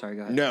 I'm sorry.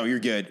 Go ahead. No, you're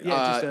good.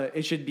 Yeah,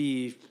 it should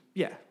be.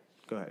 Yeah,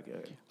 go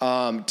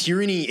ahead.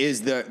 Tyranny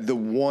is the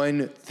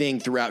one thing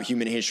throughout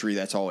human history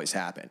that's always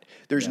happened.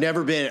 There's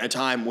never been a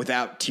time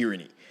without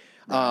tyranny.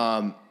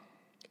 Right.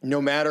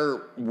 No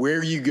matter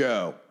where you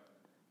go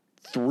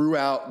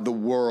throughout the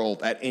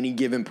world at any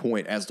given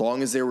point, as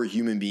long as there were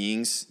human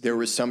beings, there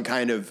was some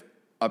kind of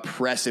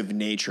oppressive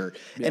nature.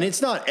 Yeah. And it's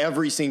not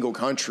every single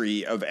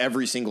country of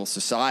every single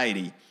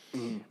society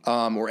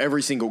or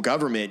every single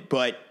government,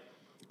 but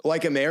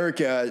like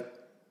America,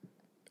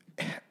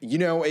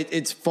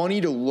 it's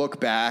funny to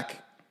look back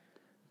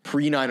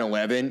pre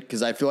 9/11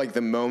 because I feel like the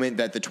moment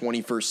that the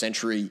 21st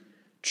century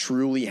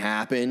truly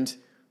happened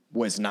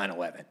was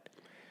 9/11.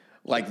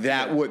 Like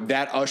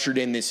that ushered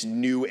in this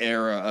new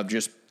era of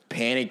just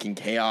panic and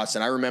chaos.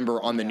 And I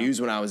remember on the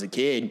news when I was a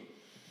kid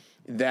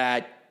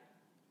that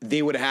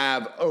they would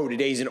have,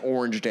 today's an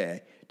orange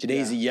day.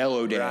 Today's a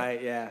yellow day.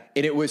 Right, yeah.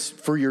 And it was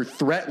for your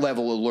threat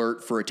level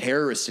alert for a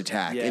terrorist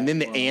attack. Yeah, and then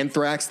the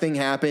anthrax thing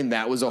happened.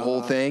 That was a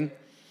whole thing.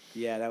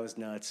 Yeah, that was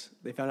nuts.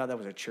 They found out that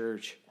was a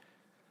church.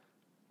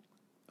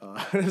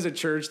 It was a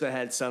church that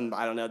had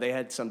they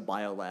had some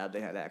biolab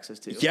they had access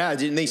to. Yeah,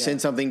 didn't they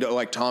send something to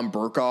like Tom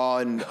Brokaw?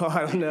 And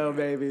I don't know,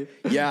 maybe.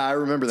 Yeah, I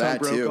remember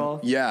that Brokaw?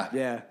 too. Yeah.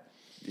 Yeah.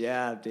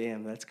 Yeah,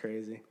 damn, that's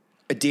crazy.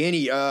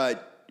 Danny,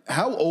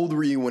 how old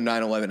were you when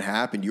 9/11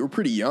 happened? You were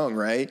pretty young,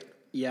 right?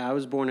 Yeah, I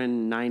was born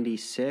in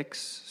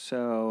 96,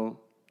 so...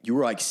 You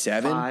were like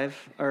 7?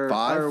 5.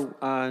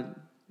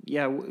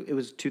 It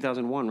was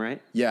 2001,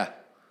 right? Yeah.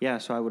 Yeah,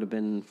 so I would have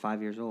been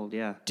 5 years old,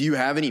 yeah. Do you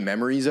have any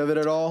memories of it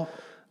at all?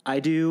 I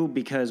do,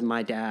 because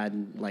my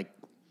dad,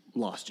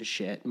 lost his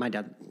shit. My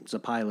dad's a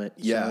pilot,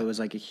 so it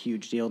was, a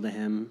huge deal to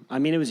him. I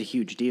mean, it was a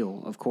huge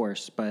deal, of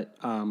course, but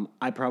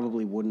I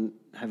probably wouldn't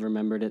have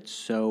remembered it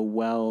so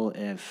well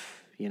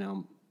if,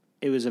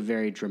 it was a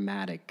very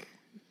dramatic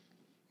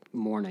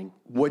morning.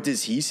 What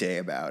does he say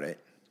about it?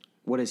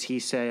 What does he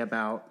say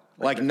about...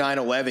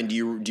 9/11, do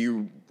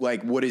you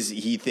what does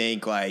he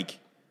think,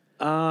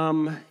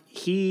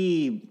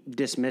 He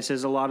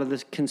dismisses a lot of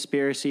the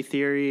conspiracy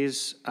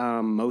theories,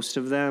 most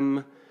of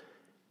them,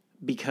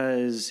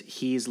 because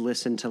he's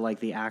listened to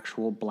the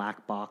actual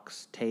black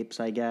box tapes,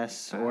 I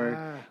guess,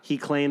 or he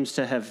claims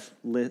to have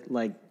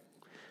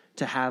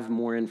to have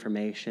more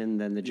information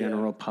than the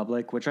general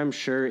public, which I'm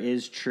sure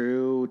is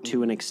true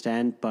to an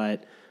extent,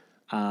 but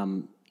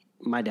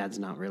my dad's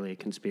not really a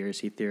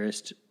conspiracy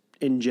theorist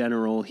in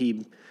general.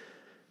 He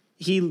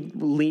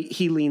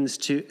leans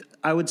to,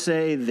 I would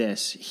say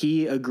this,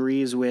 he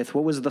agrees with,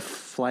 what was the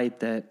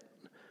flight that,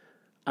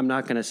 I'm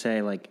not going to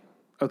say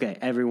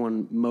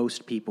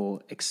most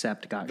people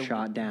except got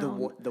shot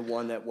down. The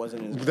one that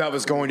wasn't that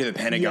was going to the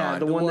Pentagon. Yeah,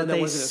 the one that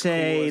they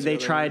say they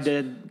tried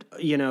to,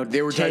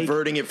 they were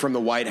diverting it from the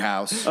White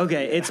House.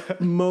 Okay, it's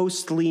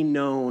mostly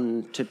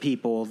known to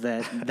people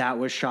that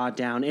was shot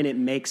down, and it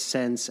makes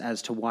sense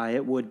as to why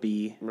it would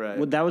be.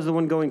 Right. That was the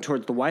one going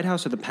towards the White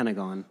House or the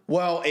Pentagon?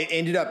 Well, it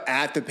ended up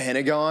at the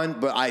Pentagon,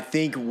 but I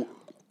think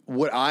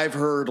what I've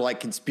heard,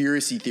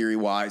 conspiracy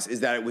theory-wise,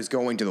 is that it was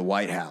going to the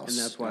White House.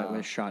 And that's why it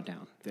was shot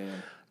down.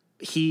 Damn.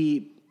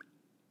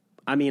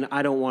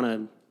 I don't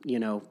want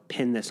to,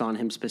 pin this on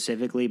him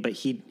specifically, but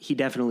he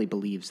definitely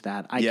believes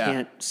that. I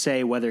can't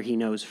say whether he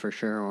knows for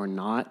sure or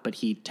not, but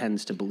he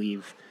tends to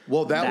believe.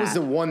 Well, that was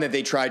the one that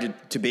they tried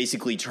to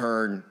basically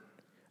turn.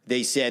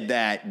 They said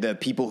that the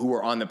people who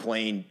were on the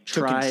plane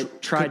took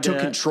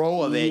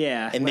control of it,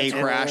 and they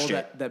crashed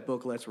it. That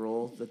book, Let's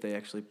Roll, that they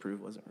actually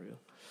proved wasn't real.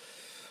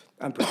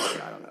 I'm pretty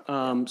sure, I don't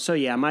know. So,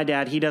 my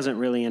dad, he doesn't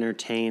really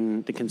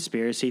entertain the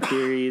conspiracy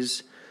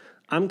theories.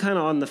 I'm kind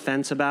of on the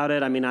fence about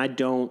it. I mean, I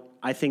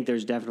think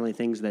there's definitely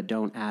things that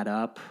don't add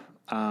up.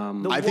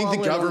 I think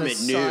the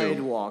government knew.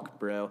 Sidewalk,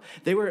 bro.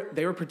 They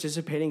were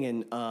participating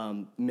in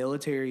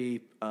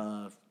military,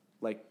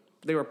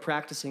 they were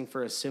practicing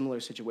for a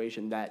similar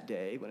situation that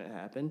day when it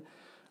happened.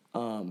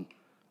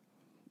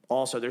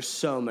 Also, there's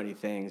so many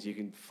things you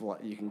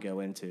can go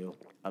into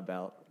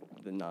about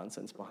the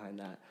nonsense behind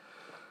that.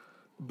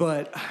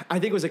 But I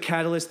think it was a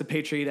catalyst. The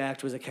Patriot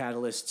Act was a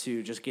catalyst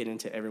to just get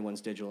into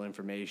everyone's digital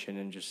information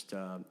and just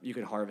you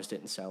could harvest it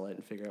and sell it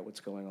and figure out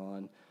what's going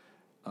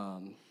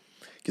on.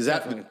 Because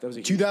that was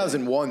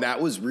 2001.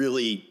 That was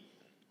really.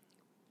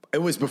 It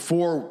was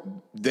before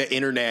the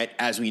internet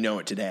as we know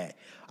it today.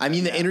 I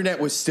mean, the internet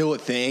was still a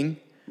thing,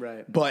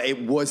 right? But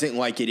it wasn't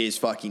like it is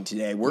fucking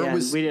today. We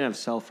didn't have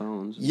cell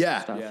phones. And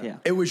stuff. Yeah,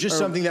 it was just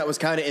something that was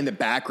kind of in the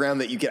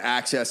background that you could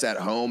access at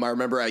home. I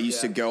remember I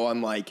used to go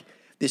on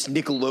this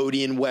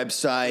Nickelodeon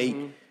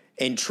website,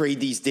 and trade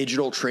these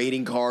digital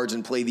trading cards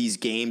and play these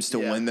games to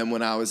win them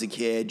when I was a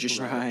kid.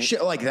 Just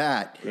shit like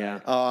that. Yeah.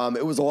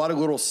 It was a lot of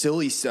little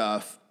silly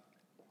stuff.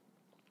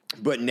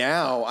 But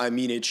now, I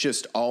mean, it's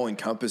just all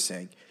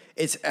encompassing.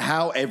 It's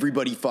how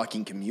everybody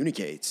fucking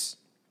communicates.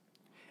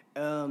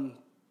 Yeah,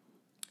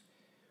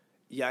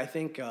 I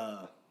think,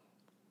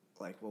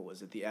 like, what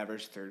was it? The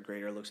average third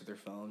grader looks at their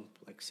phone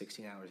like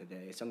 16 hours a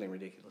day, something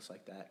ridiculous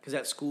like that. Because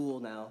at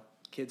school now,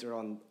 kids are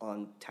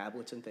on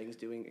tablets and things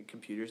and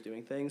computers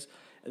doing things,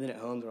 and then at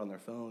home they're on their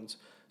phones.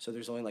 So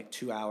there's only like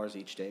 2 hours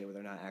each day where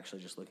they're not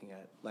actually just looking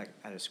at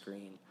a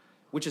screen,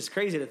 which is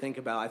crazy to think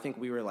about. I think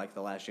we were like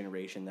the last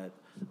generation that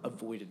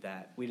avoided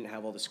that. We didn't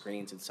have all the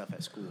screens and stuff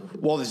at school.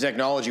 Well, the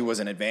technology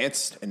wasn't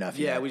advanced enough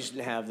yet. Yeah, we just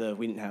didn't have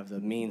the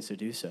means to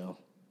do so,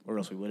 or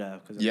else we would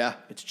have. Cause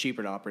it's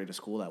cheaper to operate a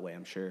school that way,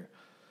 I'm sure.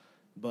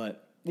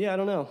 But yeah, I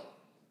don't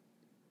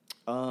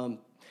know.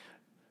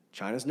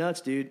 China's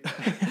nuts, dude.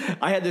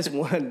 I had this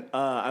one.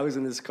 I was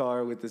in this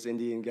car with this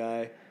Indian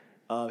guy.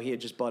 He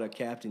had just bought a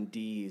Captain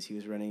D's. He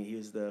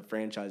was the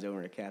franchise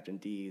owner at Captain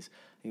D's.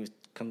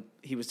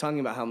 He was talking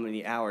about how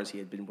many hours he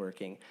had been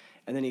working,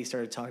 and then he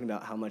started talking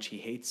about how much he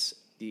hates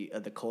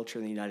the culture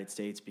in the United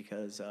States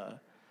because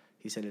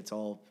he said it's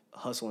all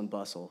hustle and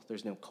bustle.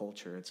 There's no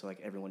culture. It's like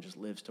everyone just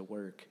lives to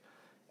work.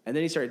 And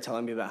then he started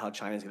telling me about how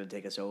China's going to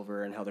take us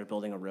over and how they're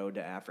building a road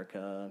to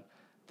Africa,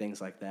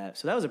 things like that.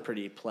 So that was a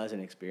pretty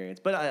pleasant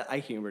experience. But I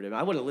humored him.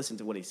 I wouldn't listen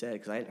to what he said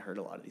because I hadn't heard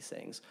a lot of these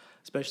things,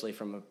 especially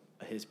from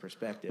his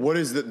perspective. What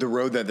is the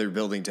road that they're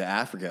building to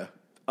Africa?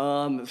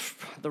 The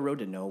road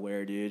to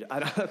nowhere, dude.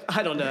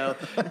 I don't know.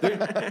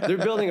 They're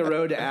building a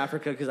road to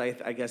Africa because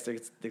I guess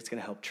it's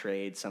going to help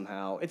trade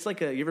somehow. It's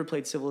like you ever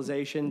played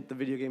Civilization, the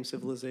video game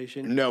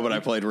Civilization? No, but I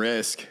played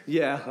Risk.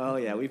 Yeah. Oh,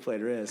 yeah. We played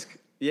Risk.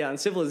 Yeah, in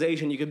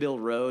Civilization, you could build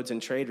roads and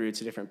trade routes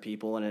to different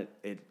people, and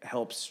it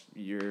helps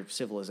your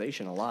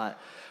civilization a lot.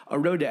 A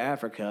road to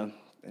Africa,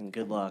 and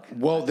good luck.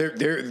 Well,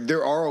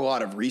 there are a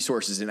lot of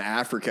resources in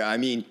Africa. I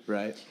mean,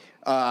 right.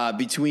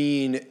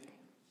 Between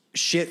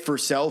shit for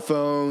cell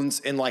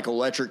phones and like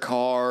electric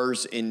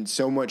cars and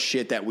so much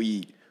shit that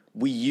we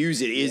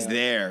use is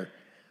there.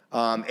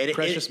 And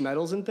precious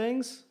metals and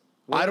things.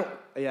 I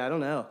don't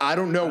know. I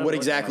don't know what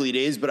exactly it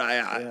is, but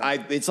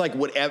I it's like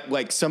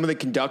like some of the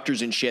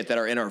conductors and shit that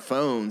are in our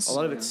phones. A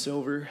lot of it's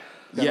silver.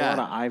 Got a lot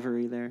of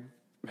ivory there.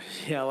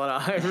 Yeah, a lot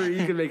of ivory.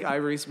 You can make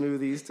ivory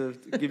smoothies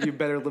to give you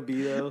better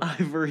libido.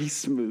 Ivory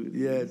smooth.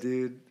 Yeah,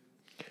 dude.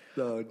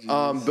 Oh,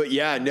 geez. But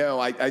yeah, no,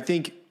 I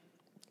think.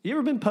 You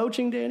ever been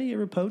poaching, Danny? You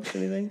ever poached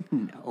anything?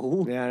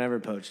 No. Yeah, I never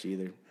poached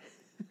either.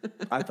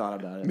 I thought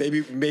about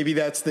it. Maybe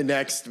that's the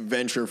next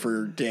venture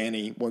for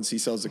Danny once he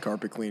sells the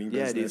carpet cleaning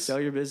business. Yeah, dude, sell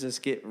your business,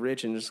 get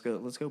rich, and let's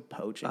go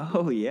poaching.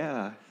 Oh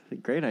yeah,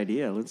 great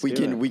idea.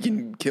 We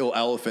can kill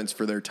elephants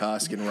for their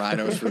tusk and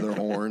rhinos for their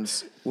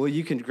horns. Well,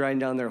 you can grind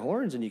down their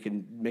horns, and you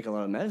can make a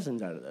lot of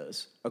medicines out of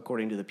those,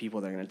 according to the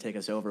people that are going to take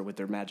us over with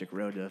their magic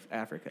road to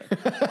Africa.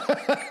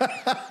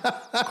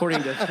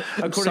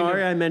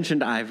 Sorry, I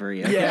mentioned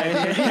ivory. Okay?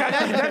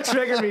 Yeah, that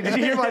triggered me. Did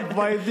you hear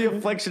the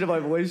inflection of my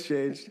voice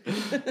changed?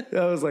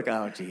 I was like,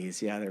 oh,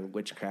 geez, yeah, they're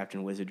witchcraft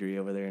and wizardry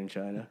over there in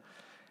China.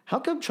 How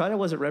come China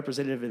wasn't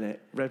represented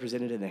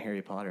in the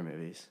Harry Potter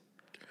movies?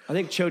 I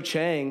think Cho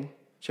Chang.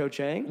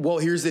 Well,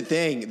 here's the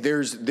thing.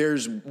 There's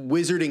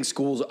wizarding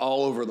schools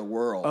all over the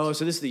world. Oh,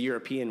 so this is the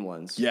European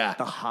ones. Yeah.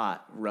 The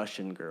hot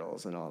Russian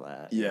girls and all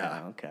that.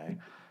 Yeah. Okay.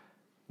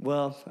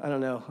 Well, I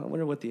don't know. I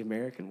wonder what the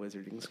American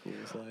wizarding school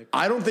is like.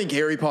 I don't think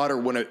Harry Potter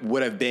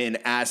would have been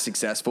as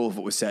successful if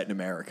it was set in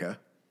America.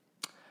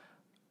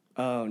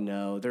 Oh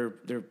no, they're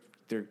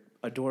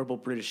adorable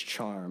British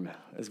charm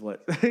is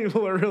what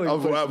really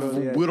of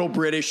little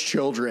British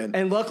children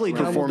and luckily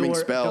performing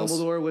spells.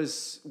 Dumbledore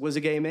was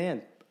a gay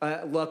man.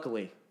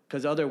 Luckily,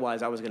 because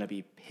otherwise I was going to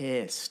be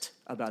pissed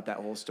about that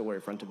whole story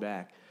front to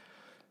back.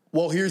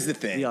 Well, here's the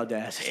thing. The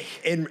audacity.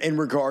 In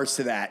regards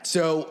to that.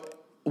 So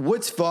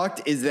what's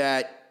fucked is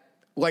that,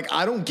 like,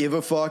 I don't give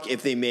a fuck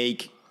if they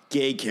make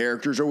gay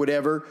characters or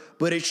whatever,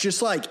 but it's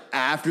just like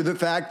after the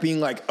fact being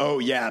like, oh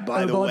yeah,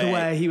 by the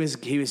way, he was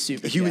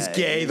super he was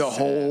gay the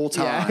whole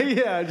time.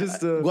 Yeah,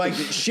 just like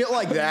shit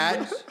like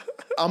that.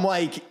 I'm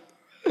like,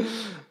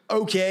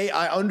 okay,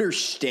 I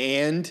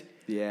understand.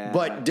 Yeah.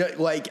 But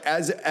like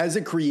as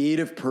a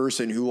creative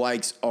person who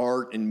likes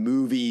art and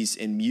movies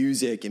and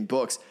music and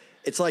books,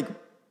 it's like,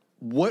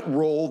 what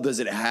role does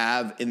it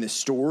have in the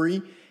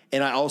story?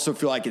 And I also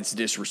feel like it's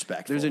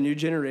disrespectful. There's a new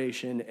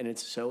generation, and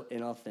it's so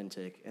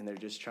inauthentic, and they're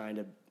just trying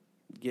to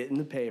get in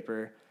the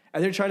paper,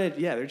 and they're trying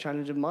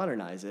to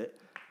modernize it.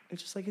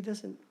 It's just like it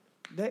doesn't.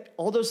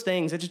 All those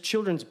things. It's a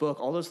children's book.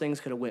 All those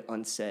things could have went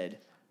unsaid.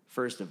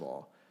 First of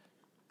all.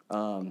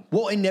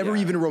 Well, and never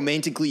even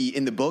romantically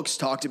in the books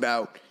talked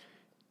about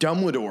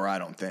Dumbledore, I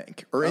don't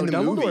think, or in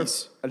the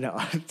movies. No.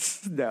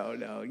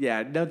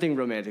 Yeah, nothing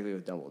romantically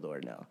with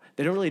Dumbledore. No,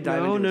 they don't really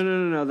dive into.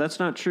 No. That's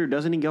not true.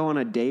 Doesn't he go on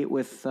a date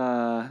with?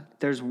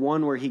 There's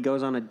one where he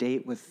goes on a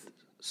date with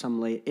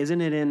some lady.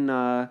 Isn't it in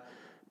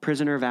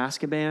Prisoner of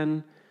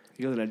Azkaban?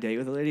 He goes on a date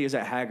with a lady. Is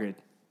that Hagrid?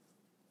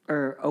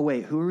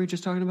 Wait, who were we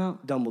just talking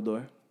about?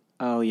 Dumbledore.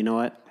 Oh, you know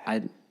what?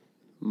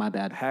 My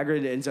bad.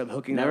 Hagrid ends up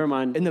hooking up. Never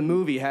mind. In the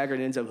movie, Hagrid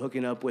ends up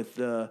hooking up with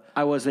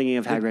I was thinking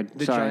of Hagrid.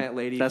 the Sorry. giant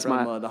lady That's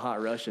from my, the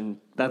Hot Russian.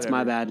 That's whatever.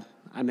 my bad.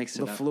 I mixed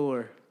it The up.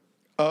 floor.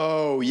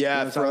 Oh, yeah. You know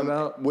what I'm talking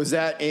about? Was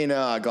that in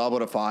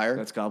Goblet of Fire?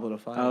 That's Goblet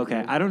of Fire. Oh,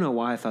 okay. Dude. I don't know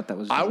why I thought that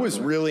was. I was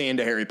really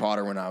into Harry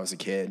Potter when I was a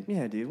kid.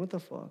 Yeah, dude. What the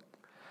fuck?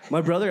 My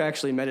brother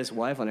actually met his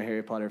wife on a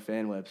Harry Potter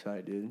fan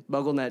website, dude.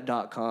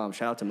 MuggleNet.com.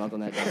 Shout out to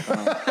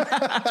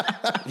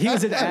MuggleNet.com. he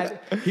was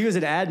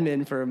an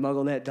admin for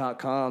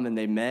MuggleNet.com, and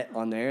they met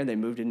on there, and they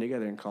moved in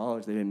together in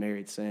college. They've been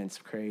married since.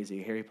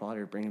 Crazy. Harry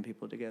Potter bringing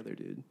people together,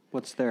 dude.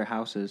 What's their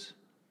houses?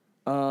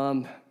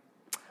 They're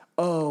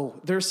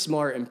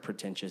smart and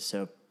pretentious,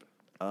 so...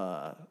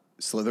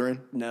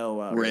 Slytherin? No.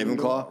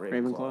 Ravenclaw?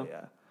 Ravenclaw?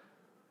 Yeah.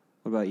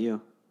 What about you?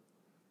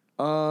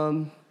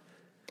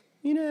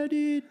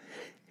 Dude...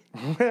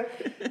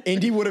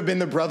 Indy would have been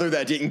the brother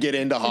that didn't get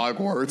into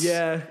Hogwarts.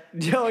 Yeah.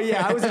 Oh,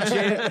 yeah.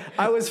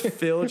 I was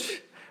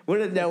Filch. What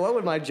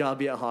would my job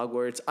be at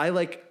Hogwarts? I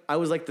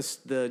was like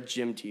the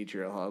gym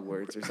teacher at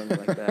Hogwarts or something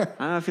like that.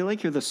 I feel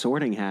like you're the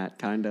Sorting Hat,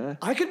 kind of.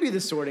 I could be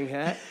the Sorting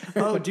Hat.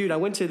 Oh, dude, I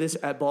went to this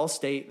at Ball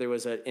State. There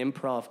was an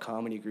improv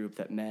comedy group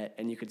that met,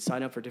 and you could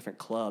sign up for different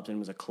clubs, and it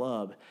was a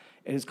club,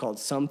 and it's called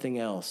Something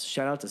Else.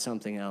 Shout out to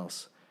Something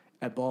Else.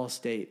 At Ball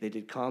State, they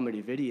did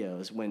comedy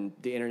videos when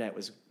the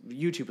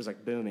YouTube was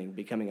like booming,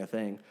 becoming a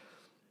thing.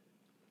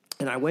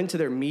 And I went to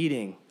their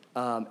meeting,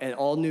 and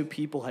all new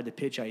people had to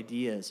pitch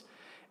ideas.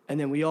 And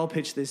then we all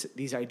pitched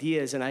these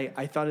ideas, and I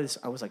thought of this,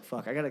 I was like,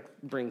 fuck, I gotta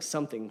bring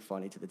something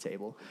funny to the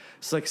table.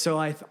 So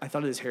I thought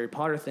of this Harry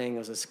Potter thing. It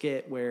was a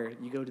skit where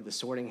you go to the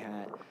Sorting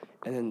Hat,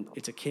 and then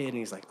it's a kid, and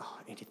he's like, oh,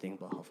 anything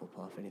but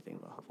Hufflepuff, anything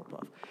but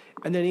Hufflepuff.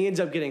 And then he ends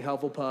up getting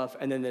Hufflepuff,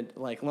 and then,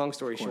 long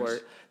story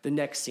short, the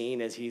next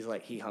scene is he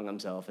hung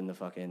himself in the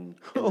fucking...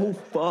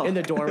 in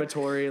the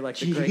dormitory, like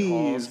the Great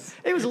Halls.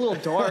 It was a little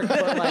dark,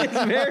 but like...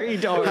 Very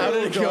dark. How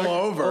did it go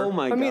over? Oh,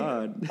 my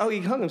God.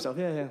 He hung himself,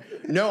 yeah.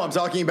 No, I'm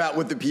talking about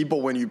with the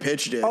people when you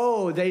pitched it.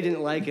 Oh, they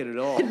didn't like it at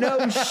all.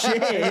 No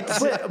shit.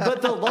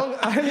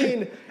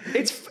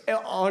 It's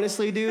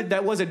honestly, dude,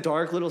 that was a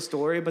dark little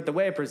story, but the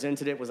way I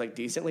presented it was like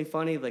decently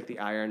funny, like the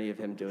irony of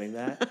him doing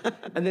that.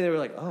 And then they were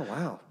like, oh,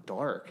 wow,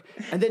 dark.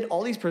 And then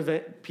all these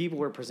people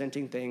were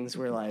presenting things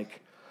where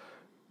like,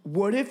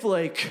 what if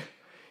like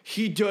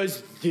he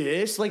does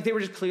this? Like they were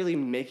just clearly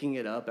making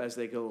it up as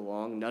they go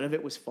along. None of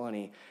it was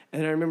funny.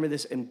 And I remember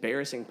this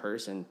embarrassing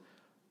person,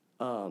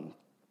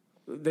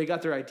 they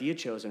got their idea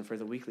chosen for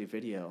the weekly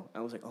video.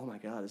 I was like, oh my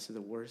God, this is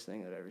the worst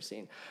thing I've ever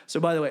seen.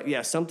 So by the way,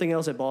 yeah, Something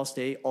Else at Ball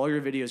State, all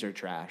your videos are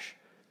trash.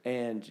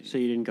 And So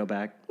you didn't go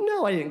back?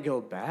 no, I didn't go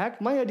back.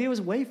 My idea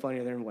was way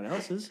funnier than everyone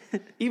else's,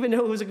 even though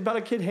it was about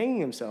a kid hanging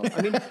himself.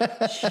 I mean,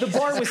 the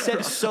bar was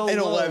set so An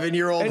low.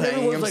 11-year-old And hanging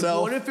everyone's like,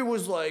 himself? what if it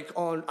was like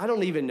on, I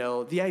don't even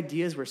know. The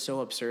ideas were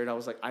so absurd. I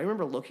was like, I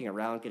remember looking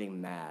around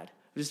getting mad.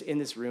 Just in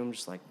this room,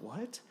 just like,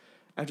 what?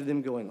 After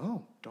them going,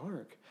 oh,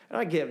 dark. And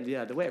I get,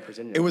 the way I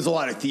presented it. It was a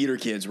lot of theater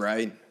kids,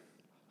 right?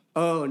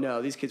 Oh,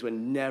 no, these kids would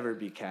never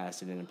be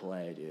casted in a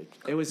play, dude.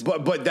 It was...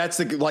 But that's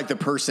the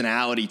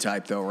personality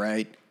type, though,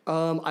 right?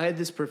 I had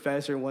this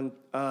professor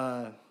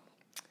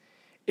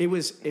it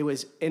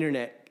was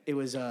internet. It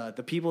was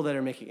the people that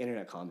are making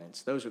internet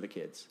comments. Those were the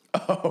kids.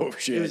 Oh,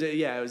 shit.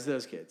 It was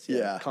those kids.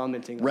 Yeah.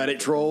 Commenting. Reddit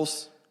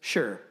trolls?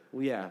 Sure.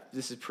 Well, yeah.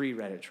 This is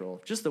pre-Reddit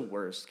troll. Just the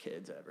worst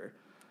kids ever.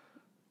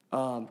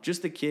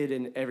 Just the kid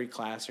in every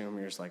classroom.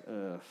 You're just like,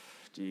 ugh,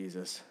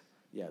 Jesus.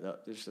 Yeah,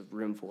 there's a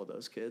room full of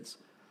those kids.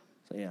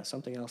 So, yeah,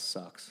 Something Else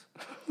sucks.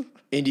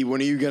 Indy,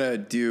 when are you going to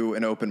do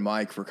an open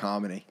mic for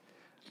comedy?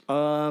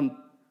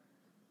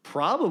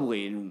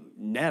 Probably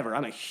never.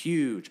 I'm a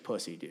huge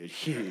pussy, dude.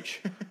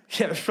 Huge.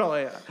 Yeah,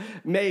 probably.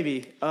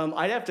 Maybe.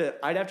 I'd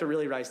have to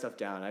really write stuff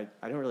down.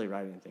 I don't really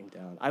write anything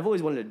down. I've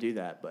always wanted to do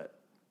that, but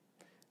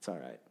it's all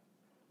right.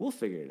 We'll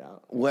figure it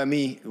out. Let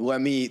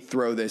me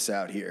throw this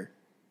out here.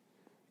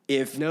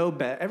 If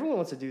Everyone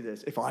wants to do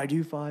this. If I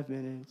do 5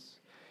 minutes,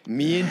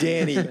 me and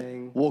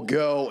Danny will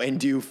go and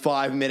do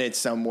 5 minutes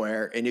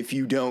somewhere, and if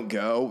you don't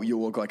go,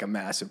 you'll look like a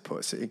massive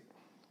pussy.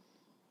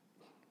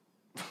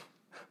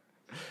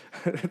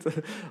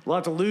 A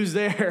lot to lose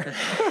there.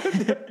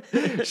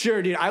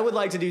 Sure, dude. I would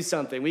like to do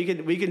something. We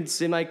can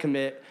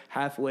semi-commit,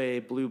 halfway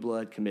blue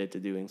blood commit to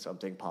doing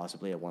something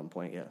possibly at one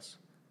point. Yes,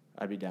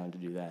 I'd be down to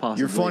do that. Possibly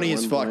You're funny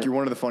as fuck. point. You're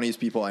one of the funniest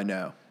people I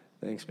know.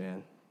 Thanks,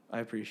 man. I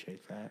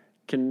appreciate that.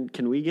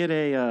 Can we get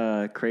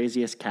a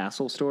craziest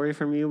castle story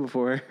from you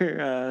before?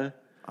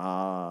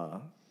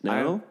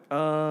 No.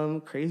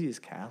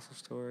 Craziest castle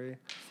story.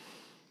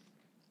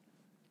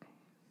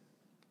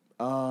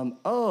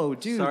 Oh,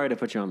 dude. Sorry to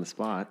put you on the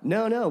spot.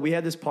 No. We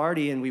had this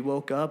party and we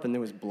woke up and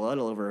there was blood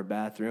all over our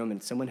bathroom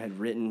and someone had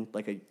written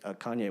like a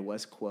Kanye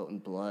West quote in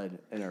blood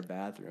in our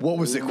bathroom. What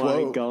was the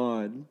quote? My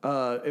God.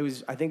 It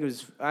was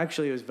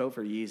vote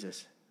for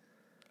Jesus.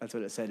 That's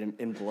what it said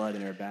in blood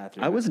in our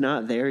bathroom. I was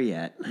not there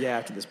yet. Yeah,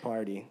 after this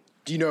party.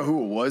 Do you know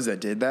who it was that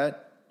did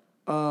that?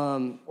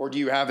 Or do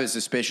you have a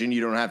suspicion?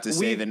 You don't have to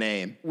say the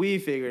name. We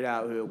figured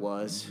out who it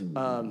was.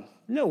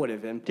 No one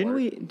of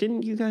import.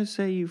 Didn't you guys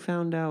say you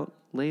found out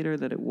later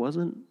that it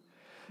wasn't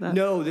that?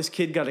 No, this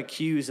kid got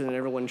accused, and then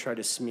everyone tried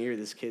to smear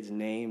this kid's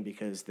name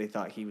because they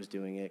thought he was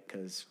doing it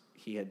because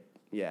he had,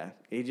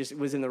 he just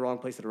was in the wrong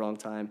place at the wrong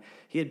time.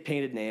 He had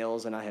painted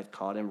nails, and I had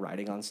caught him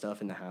writing on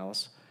stuff in the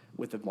house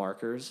with the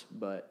markers.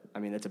 But, I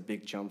mean, that's a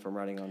big jump from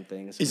writing on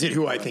things. Is it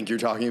who I think you're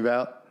talking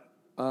about?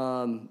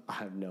 I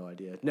have no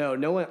idea.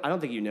 No one. I don't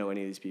think you know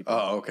any of these people.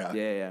 Oh,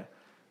 okay. Yeah.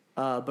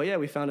 But yeah,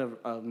 we found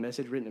a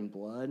message written in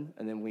blood,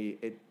 and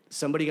then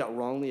somebody got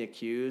wrongly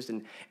accused,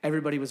 and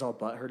everybody was all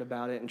butthurt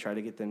about it and tried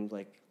to get them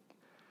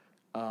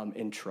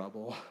in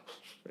trouble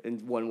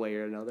in one way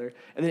or another,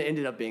 and then it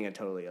ended up being a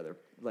totally other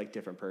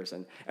different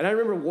person. And I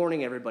remember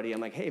warning everybody,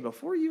 I'm like, hey,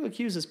 before you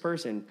accuse this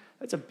person,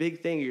 that's a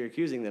big thing you're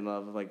accusing them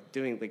of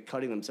doing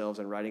cutting themselves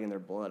and writing in their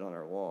blood on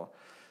our wall.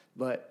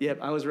 But yep,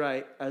 I was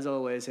right as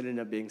always. It ended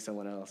up being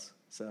someone else.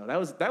 So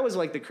that was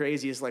the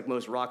craziest,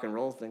 most rock and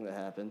roll thing that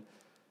happened.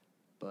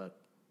 But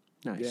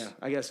Nice. yeah,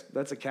 I guess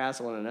that's a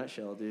castle in a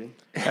nutshell, dude.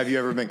 Have you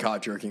ever been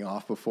caught jerking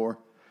off before?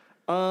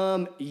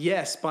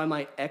 Yes, by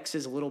my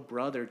ex's little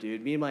brother,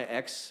 dude. Me and my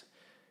ex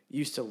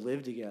used to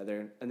live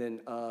together, and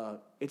then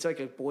it's like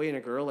a boy and a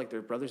girl,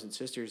 they're brothers and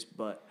sisters,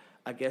 but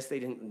I guess they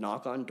didn't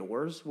knock on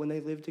doors when they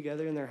lived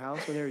together in their house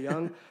when they were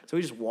young. So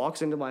he just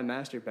walks into my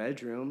master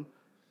bedroom,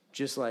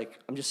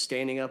 I'm just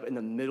standing up in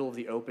the middle of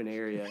the open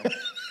area,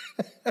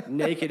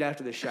 naked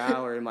after the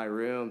shower in my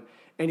room,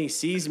 and he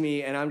sees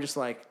me, and I'm just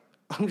like,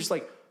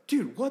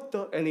 dude, what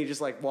the? And he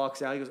just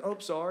walks out. He goes, oh,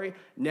 sorry.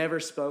 Never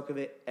spoke of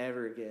it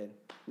ever again.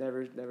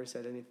 Never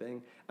said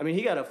anything. I mean,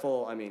 he got a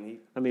full. I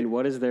mean,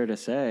 what is there to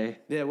say?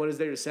 Yeah, what is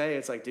there to say?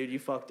 It's dude, you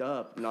fucked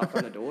up. Knock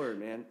on the door,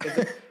 man.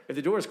 If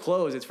the door is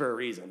closed, it's for a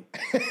reason.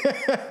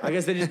 I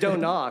guess they just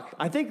don't knock.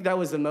 I think that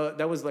was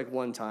that was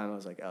one time I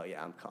was like, oh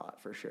yeah, I'm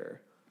caught for sure.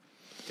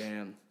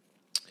 Damn.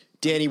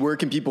 Danny, where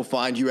can people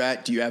find you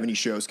at? Do you have any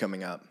shows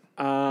coming up?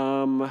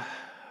 I'm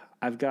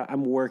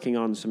working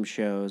on some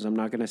shows. I'm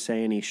not going to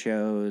say any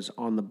shows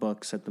on the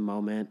books at the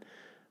moment.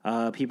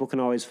 People can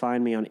always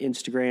find me on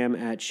Instagram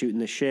at Shooting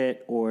the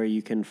Shit, or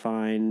you can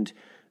find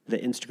the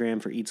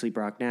Instagram for Eat Sleep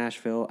Rock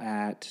Nashville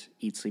at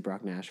Eat Sleep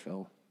Rock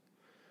Nashville.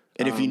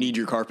 And if you need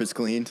your carpets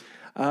cleaned?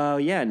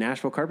 Yeah,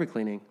 Nashville Carpet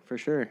Cleaning, for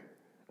sure.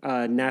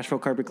 Nashville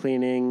Carpet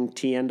Cleaning,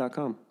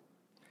 TN.com.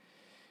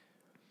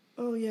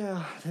 Oh,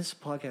 yeah. This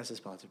podcast is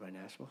sponsored by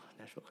Nashville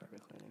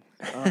Carpet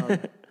Cleaning.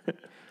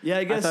 Yeah,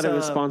 I guess. I thought it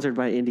was sponsored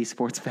by Indy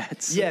Sports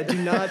Bets. Yeah, do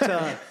not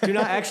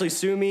actually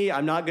sue me.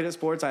 I'm not good at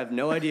sports. I have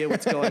no idea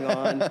what's going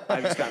on.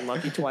 I've just gotten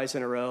lucky twice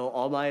in a row.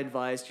 All my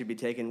advice should be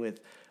taken with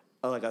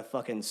a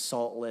fucking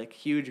salt lick,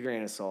 huge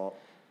grain of salt.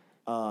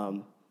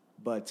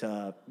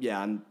 Yeah,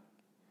 I'm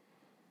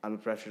a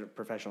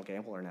professional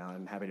gambler now.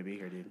 I'm happy to be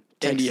here, dude.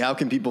 Indy, how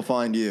can people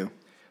find you?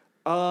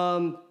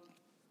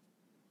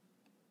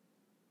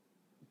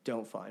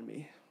 Don't find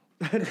me.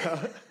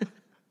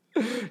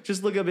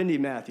 Just look up Indy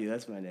Mathew.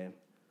 That's my name.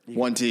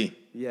 One T.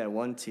 Yeah,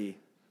 1T.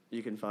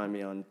 You can find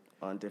me on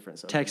different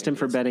social Text him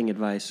for betting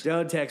advice.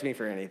 Don't text me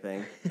for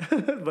anything.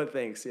 But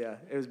thanks. Yeah,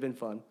 it has been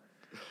fun.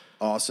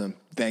 Awesome.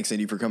 Thanks,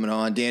 Indy, for coming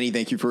on. Danny,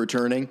 thank you for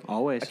returning.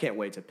 Always. I can't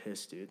wait to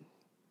piss, dude.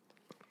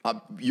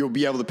 You'll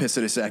be able to piss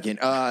in a second.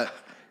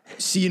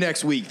 See you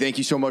next week. Thank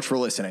you so much for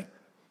listening.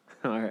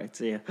 All right.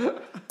 See ya.